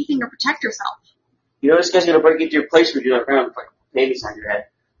something, anything to protect yourself. You know this guy's gonna break into your place with you like around fucking babies on your head.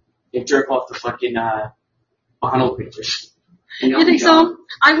 You jerk off the fucking bottle creatures. You think so?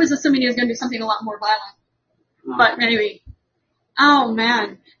 I was assuming he was going to do something a lot more violent. But anyway. Oh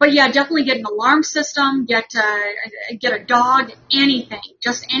man. But yeah, definitely get an alarm system, get a dog, anything.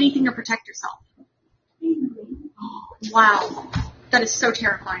 Just anything to protect yourself. Wow. That is so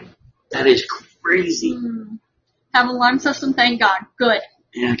terrifying. That is crazy. Have an alarm system, thank God. Good.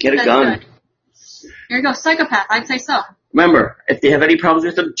 Yeah, get a That's gun. good. There you go. Psychopath, I'd say so. Remember, if they have any problems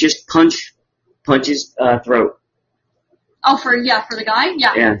with them, just punch his throat. Oh, for the guy?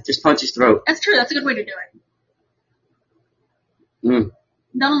 Yeah. Yeah, just punch his throat. That's true. That's a good way to do it.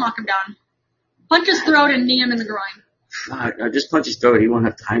 That'll knock him down. Punch his throat and knee him in the groin. Fuck, just punch his throat. He won't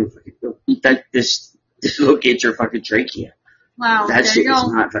have time. That dislocate your fucking trachea. Wow. That there shit you is go.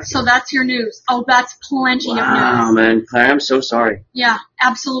 not fucking. So that's your news. Oh, that's plenty of Wow, news. man, Claire, I'm so sorry. Yeah,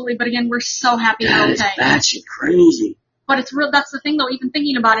 absolutely. But again, we're so happy you're okay. That shit crazy. But it's real. That's the thing, though. Even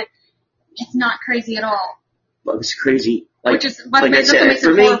thinking about it, it's not crazy at all. But it's crazy. Like, Which is what like I makes said, it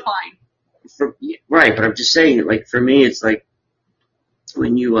for me, horrifying. right, but I'm just saying that, like, for me, it's like,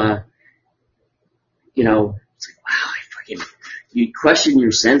 when you, it's like, wow, you question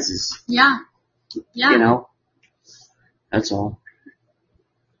your senses. Yeah. Yeah. You know? That's all.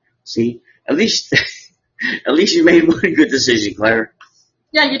 See? At least you made one good decision, Claire.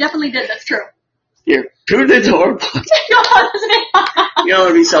 Yeah, you definitely did. That's true. Here, through the door. You don't want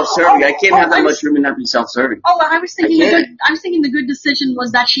to be self-serving. I can't have that much room and not be self-serving. Oh, I was thinking the good decision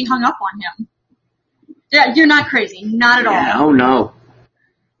was that she hung up on him. Yeah, you're not crazy. Not at all. Yeah, oh no.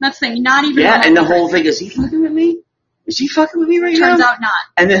 That's the thing. Not even. Yeah, and the whole thing, is he fucking with me? Is he fucking with me right now? Turns out not.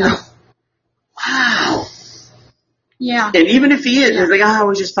 And then, wow. Yeah. And even if he is, it's like, I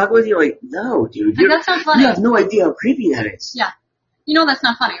was just fucking with you. Like, no, dude. That's not funny. You have no idea how creepy that is. Yeah. You know that's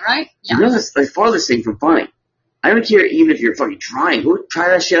not funny, right? Yeah. You know that's the farthest thing from funny. I don't care even if you're fucking trying. Go try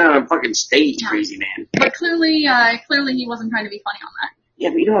that shit out on a fucking stage, crazy man. But clearly he wasn't trying to be funny on that. Yeah,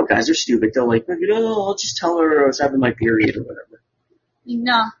 but you know how guys are stupid. They're like, I'll just tell her I was having my period or whatever.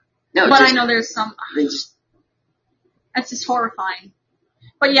 No. No, but just, I know there's some. They just. That's just horrifying.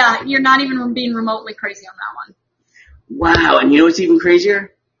 But yeah, you're not even being remotely crazy on that one. Wow, and you know what's even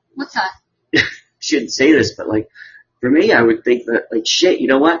crazier? What's that? I shouldn't say this, but like, for me, I would think that, like, shit, you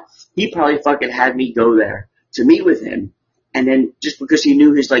know what? He probably fucking had me go there to meet with him, and then just because he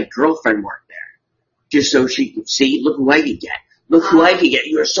knew his, like, girlfriend worked there, just so she could see, look who I could get. Look who I could get.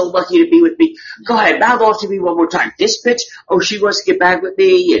 You are so lucky to be with me. Go ahead, mouth off to me one more time. This bitch, she wants to get back with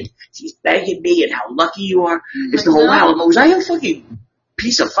me, and she's begging me, and how lucky you are. It's the whole, wow, was I a fucking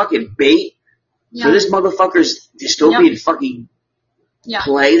piece of fucking bait for this motherfucker's dystopian fucking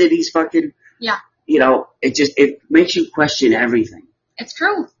play that he's fucking, you know, it makes you question everything. It's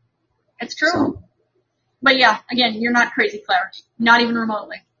true. It's true. So, but yeah, again, you're not crazy, Claire. Not even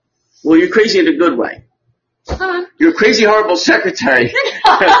remotely. Well, you're crazy in a good way. You're a crazy, horrible secretary.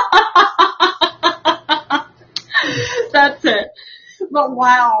 That's it. But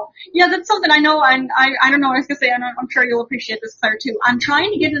wow. Yeah, that's something I know. I don't know what I was going to say. I'm sure you'll appreciate this, Claire, too. I'm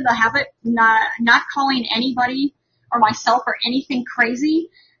trying to get into the habit not calling anybody or myself or anything crazy,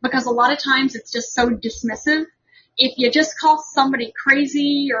 because a lot of times it's just so dismissive. If you just call somebody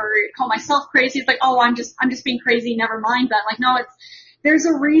crazy or call myself crazy, it's like, oh, I'm just being crazy. Never mind that. Like, no, there's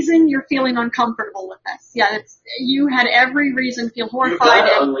a reason you're feeling uncomfortable with this. Yeah, you had every reason to feel horrified. You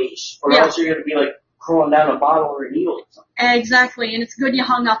gotta unleash, or else you're gonna be like crawling down a bottle or a needle or something. Exactly, and it's good you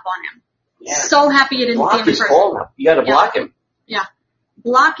hung up on him. Yeah. So happy you didn't see him Block his first. call now. You gotta block him. Yeah.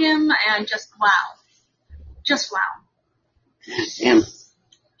 Block him and just wow. Just wow. Damn.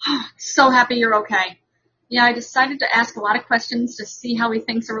 So happy you're okay. Yeah, I decided to ask a lot of questions to see how he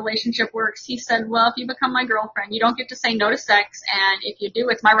thinks a relationship works. He said, well, if you become my girlfriend, you don't get to say no to sex, and if you do,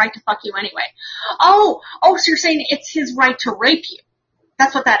 it's my right to fuck you anyway. Oh, so you're saying it's his right to rape you.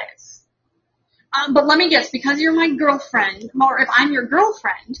 That's what that is. But let me guess, because you're my girlfriend, or if I'm your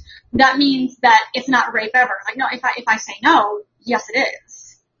girlfriend, that means that it's not rape ever. Like, no, if I say no, yes it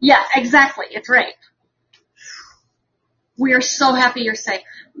is. Yeah, exactly, it's rape. We are so happy you're safe.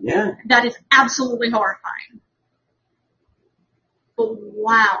 Yeah. That is absolutely horrifying. But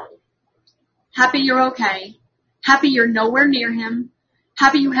wow. Happy you're okay. Happy you're nowhere near him.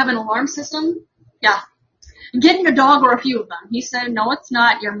 Happy you have an alarm system. Yeah. Getting a dog or a few of them. He said, no, it's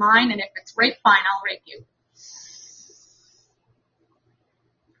not. You're mine, and if it's rape, fine, I'll rape you.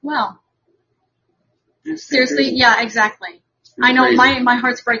 Well. Seriously, yeah, exactly. I know, my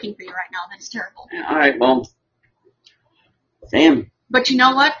heart's breaking for you right now. That's terrible. Yeah, alright, well. Damn. But you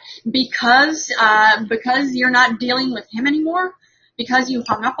know what? Because you're not dealing with him anymore, because you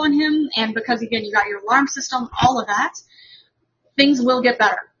hung up on him, and because again you got your alarm system, all of that, things will get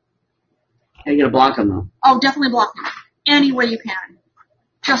better. How you gonna block him though? Oh, definitely block him. Any way you can.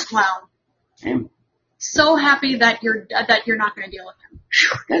 Just wow. Damn. So happy that you're not gonna deal with him.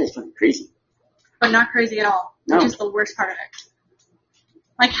 Whew, that is fucking crazy. But not crazy at all. No. Which is the worst part of it.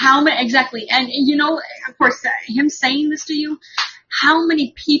 Like how many, exactly, and you know, of course, him saying this to you, how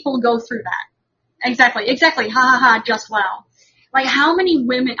many people go through that? Exactly, ha, just wow. Like how many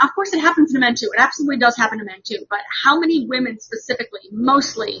women, of course it happens to men too, it absolutely does happen to men too, but how many women specifically,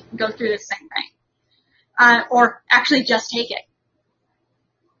 mostly, go through the same thing? Or actually just take it.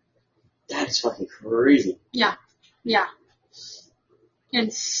 That's fucking crazy. Yeah.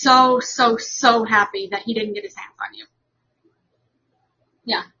 And so happy that he didn't get his hands on you.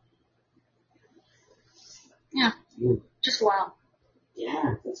 Yeah. Just wow.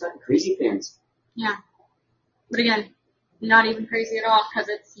 Yeah, that's fucking crazy pants. Yeah. But again, not even crazy at all, because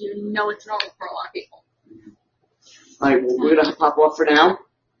it's normal for a lot of people. Alright, well, we're gonna pop off for now.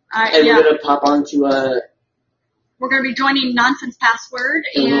 And we're gonna pop on to, we're gonna be joining Nonsense Password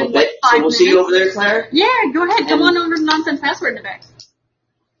in a little bit. 5 So we'll minutes. see you over there, Claire? Yeah, go ahead. Come on over to Nonsense Password in a bit.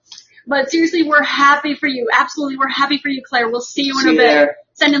 But seriously, we're happy for you. Absolutely, we're happy for you, Claire. We'll see you in See a you bit. there.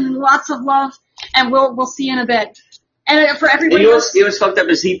 Sending lots of love, and we'll see you in a bit. And for everybody You know else, what's fucked up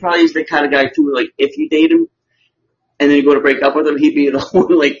is he probably is the kind of guy too, like, if you date him, and then you go to break up with him, he'd be the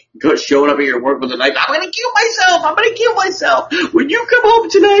one, like, showing up at your work with a knife. I'm gonna kill myself. When you come home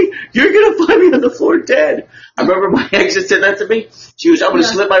tonight, you're gonna find me on the floor dead. I remember my ex had said that to me. She was, I'm gonna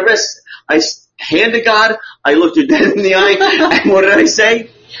slit my wrist. Hand to God, I looked her dead in the eye, and what did I say?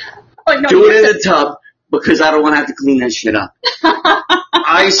 Do it in the tub, because I don't want to have to clean that shit up.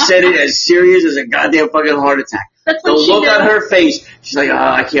 I said it as serious as a goddamn fucking heart attack. That's The what she look did. on her face, she's like,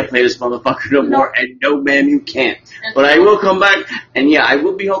 I can't play this motherfucker no more, and no, ma'am, you can't. But I will come back, and yeah, I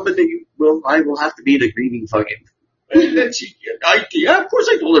will be hoping that I will have to be the grieving fucking. And then of course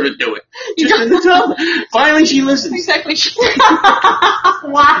I told her to do it. Just in the tub. Finally she listens. Exactly.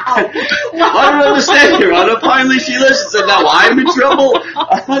 Wow. I don't understand her, Anna. Finally she listens, and now I'm in trouble.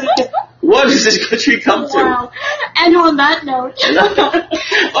 What does this country come to? Wow. And on that note.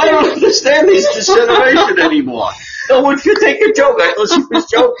 I don't understand this generation anymore. No one can take a joke unless she was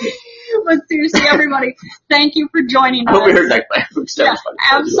joking. But seriously, everybody, thank you for joining us. I hope you heard that laugh. It was so Yeah, funny.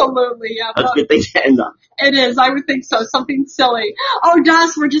 absolutely. Yeah, That's a good thing to end on. it is. I would think so. Something silly. Oh,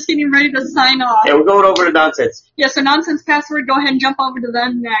 Das, we're just getting ready to sign off. Yeah, we're going over to nonsense. Yeah, so Nonsense Password, go ahead and jump over to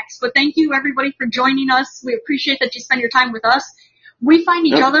them next. But thank you, everybody, for joining us. We appreciate that you spend your time with us. We find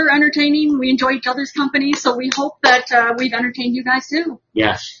each other entertaining. We enjoy each other's company, so we hope that we've entertained you guys too.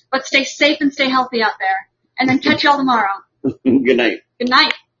 Yes. But stay safe and stay healthy out there. And then catch y'all tomorrow. Good night. Good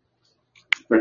night.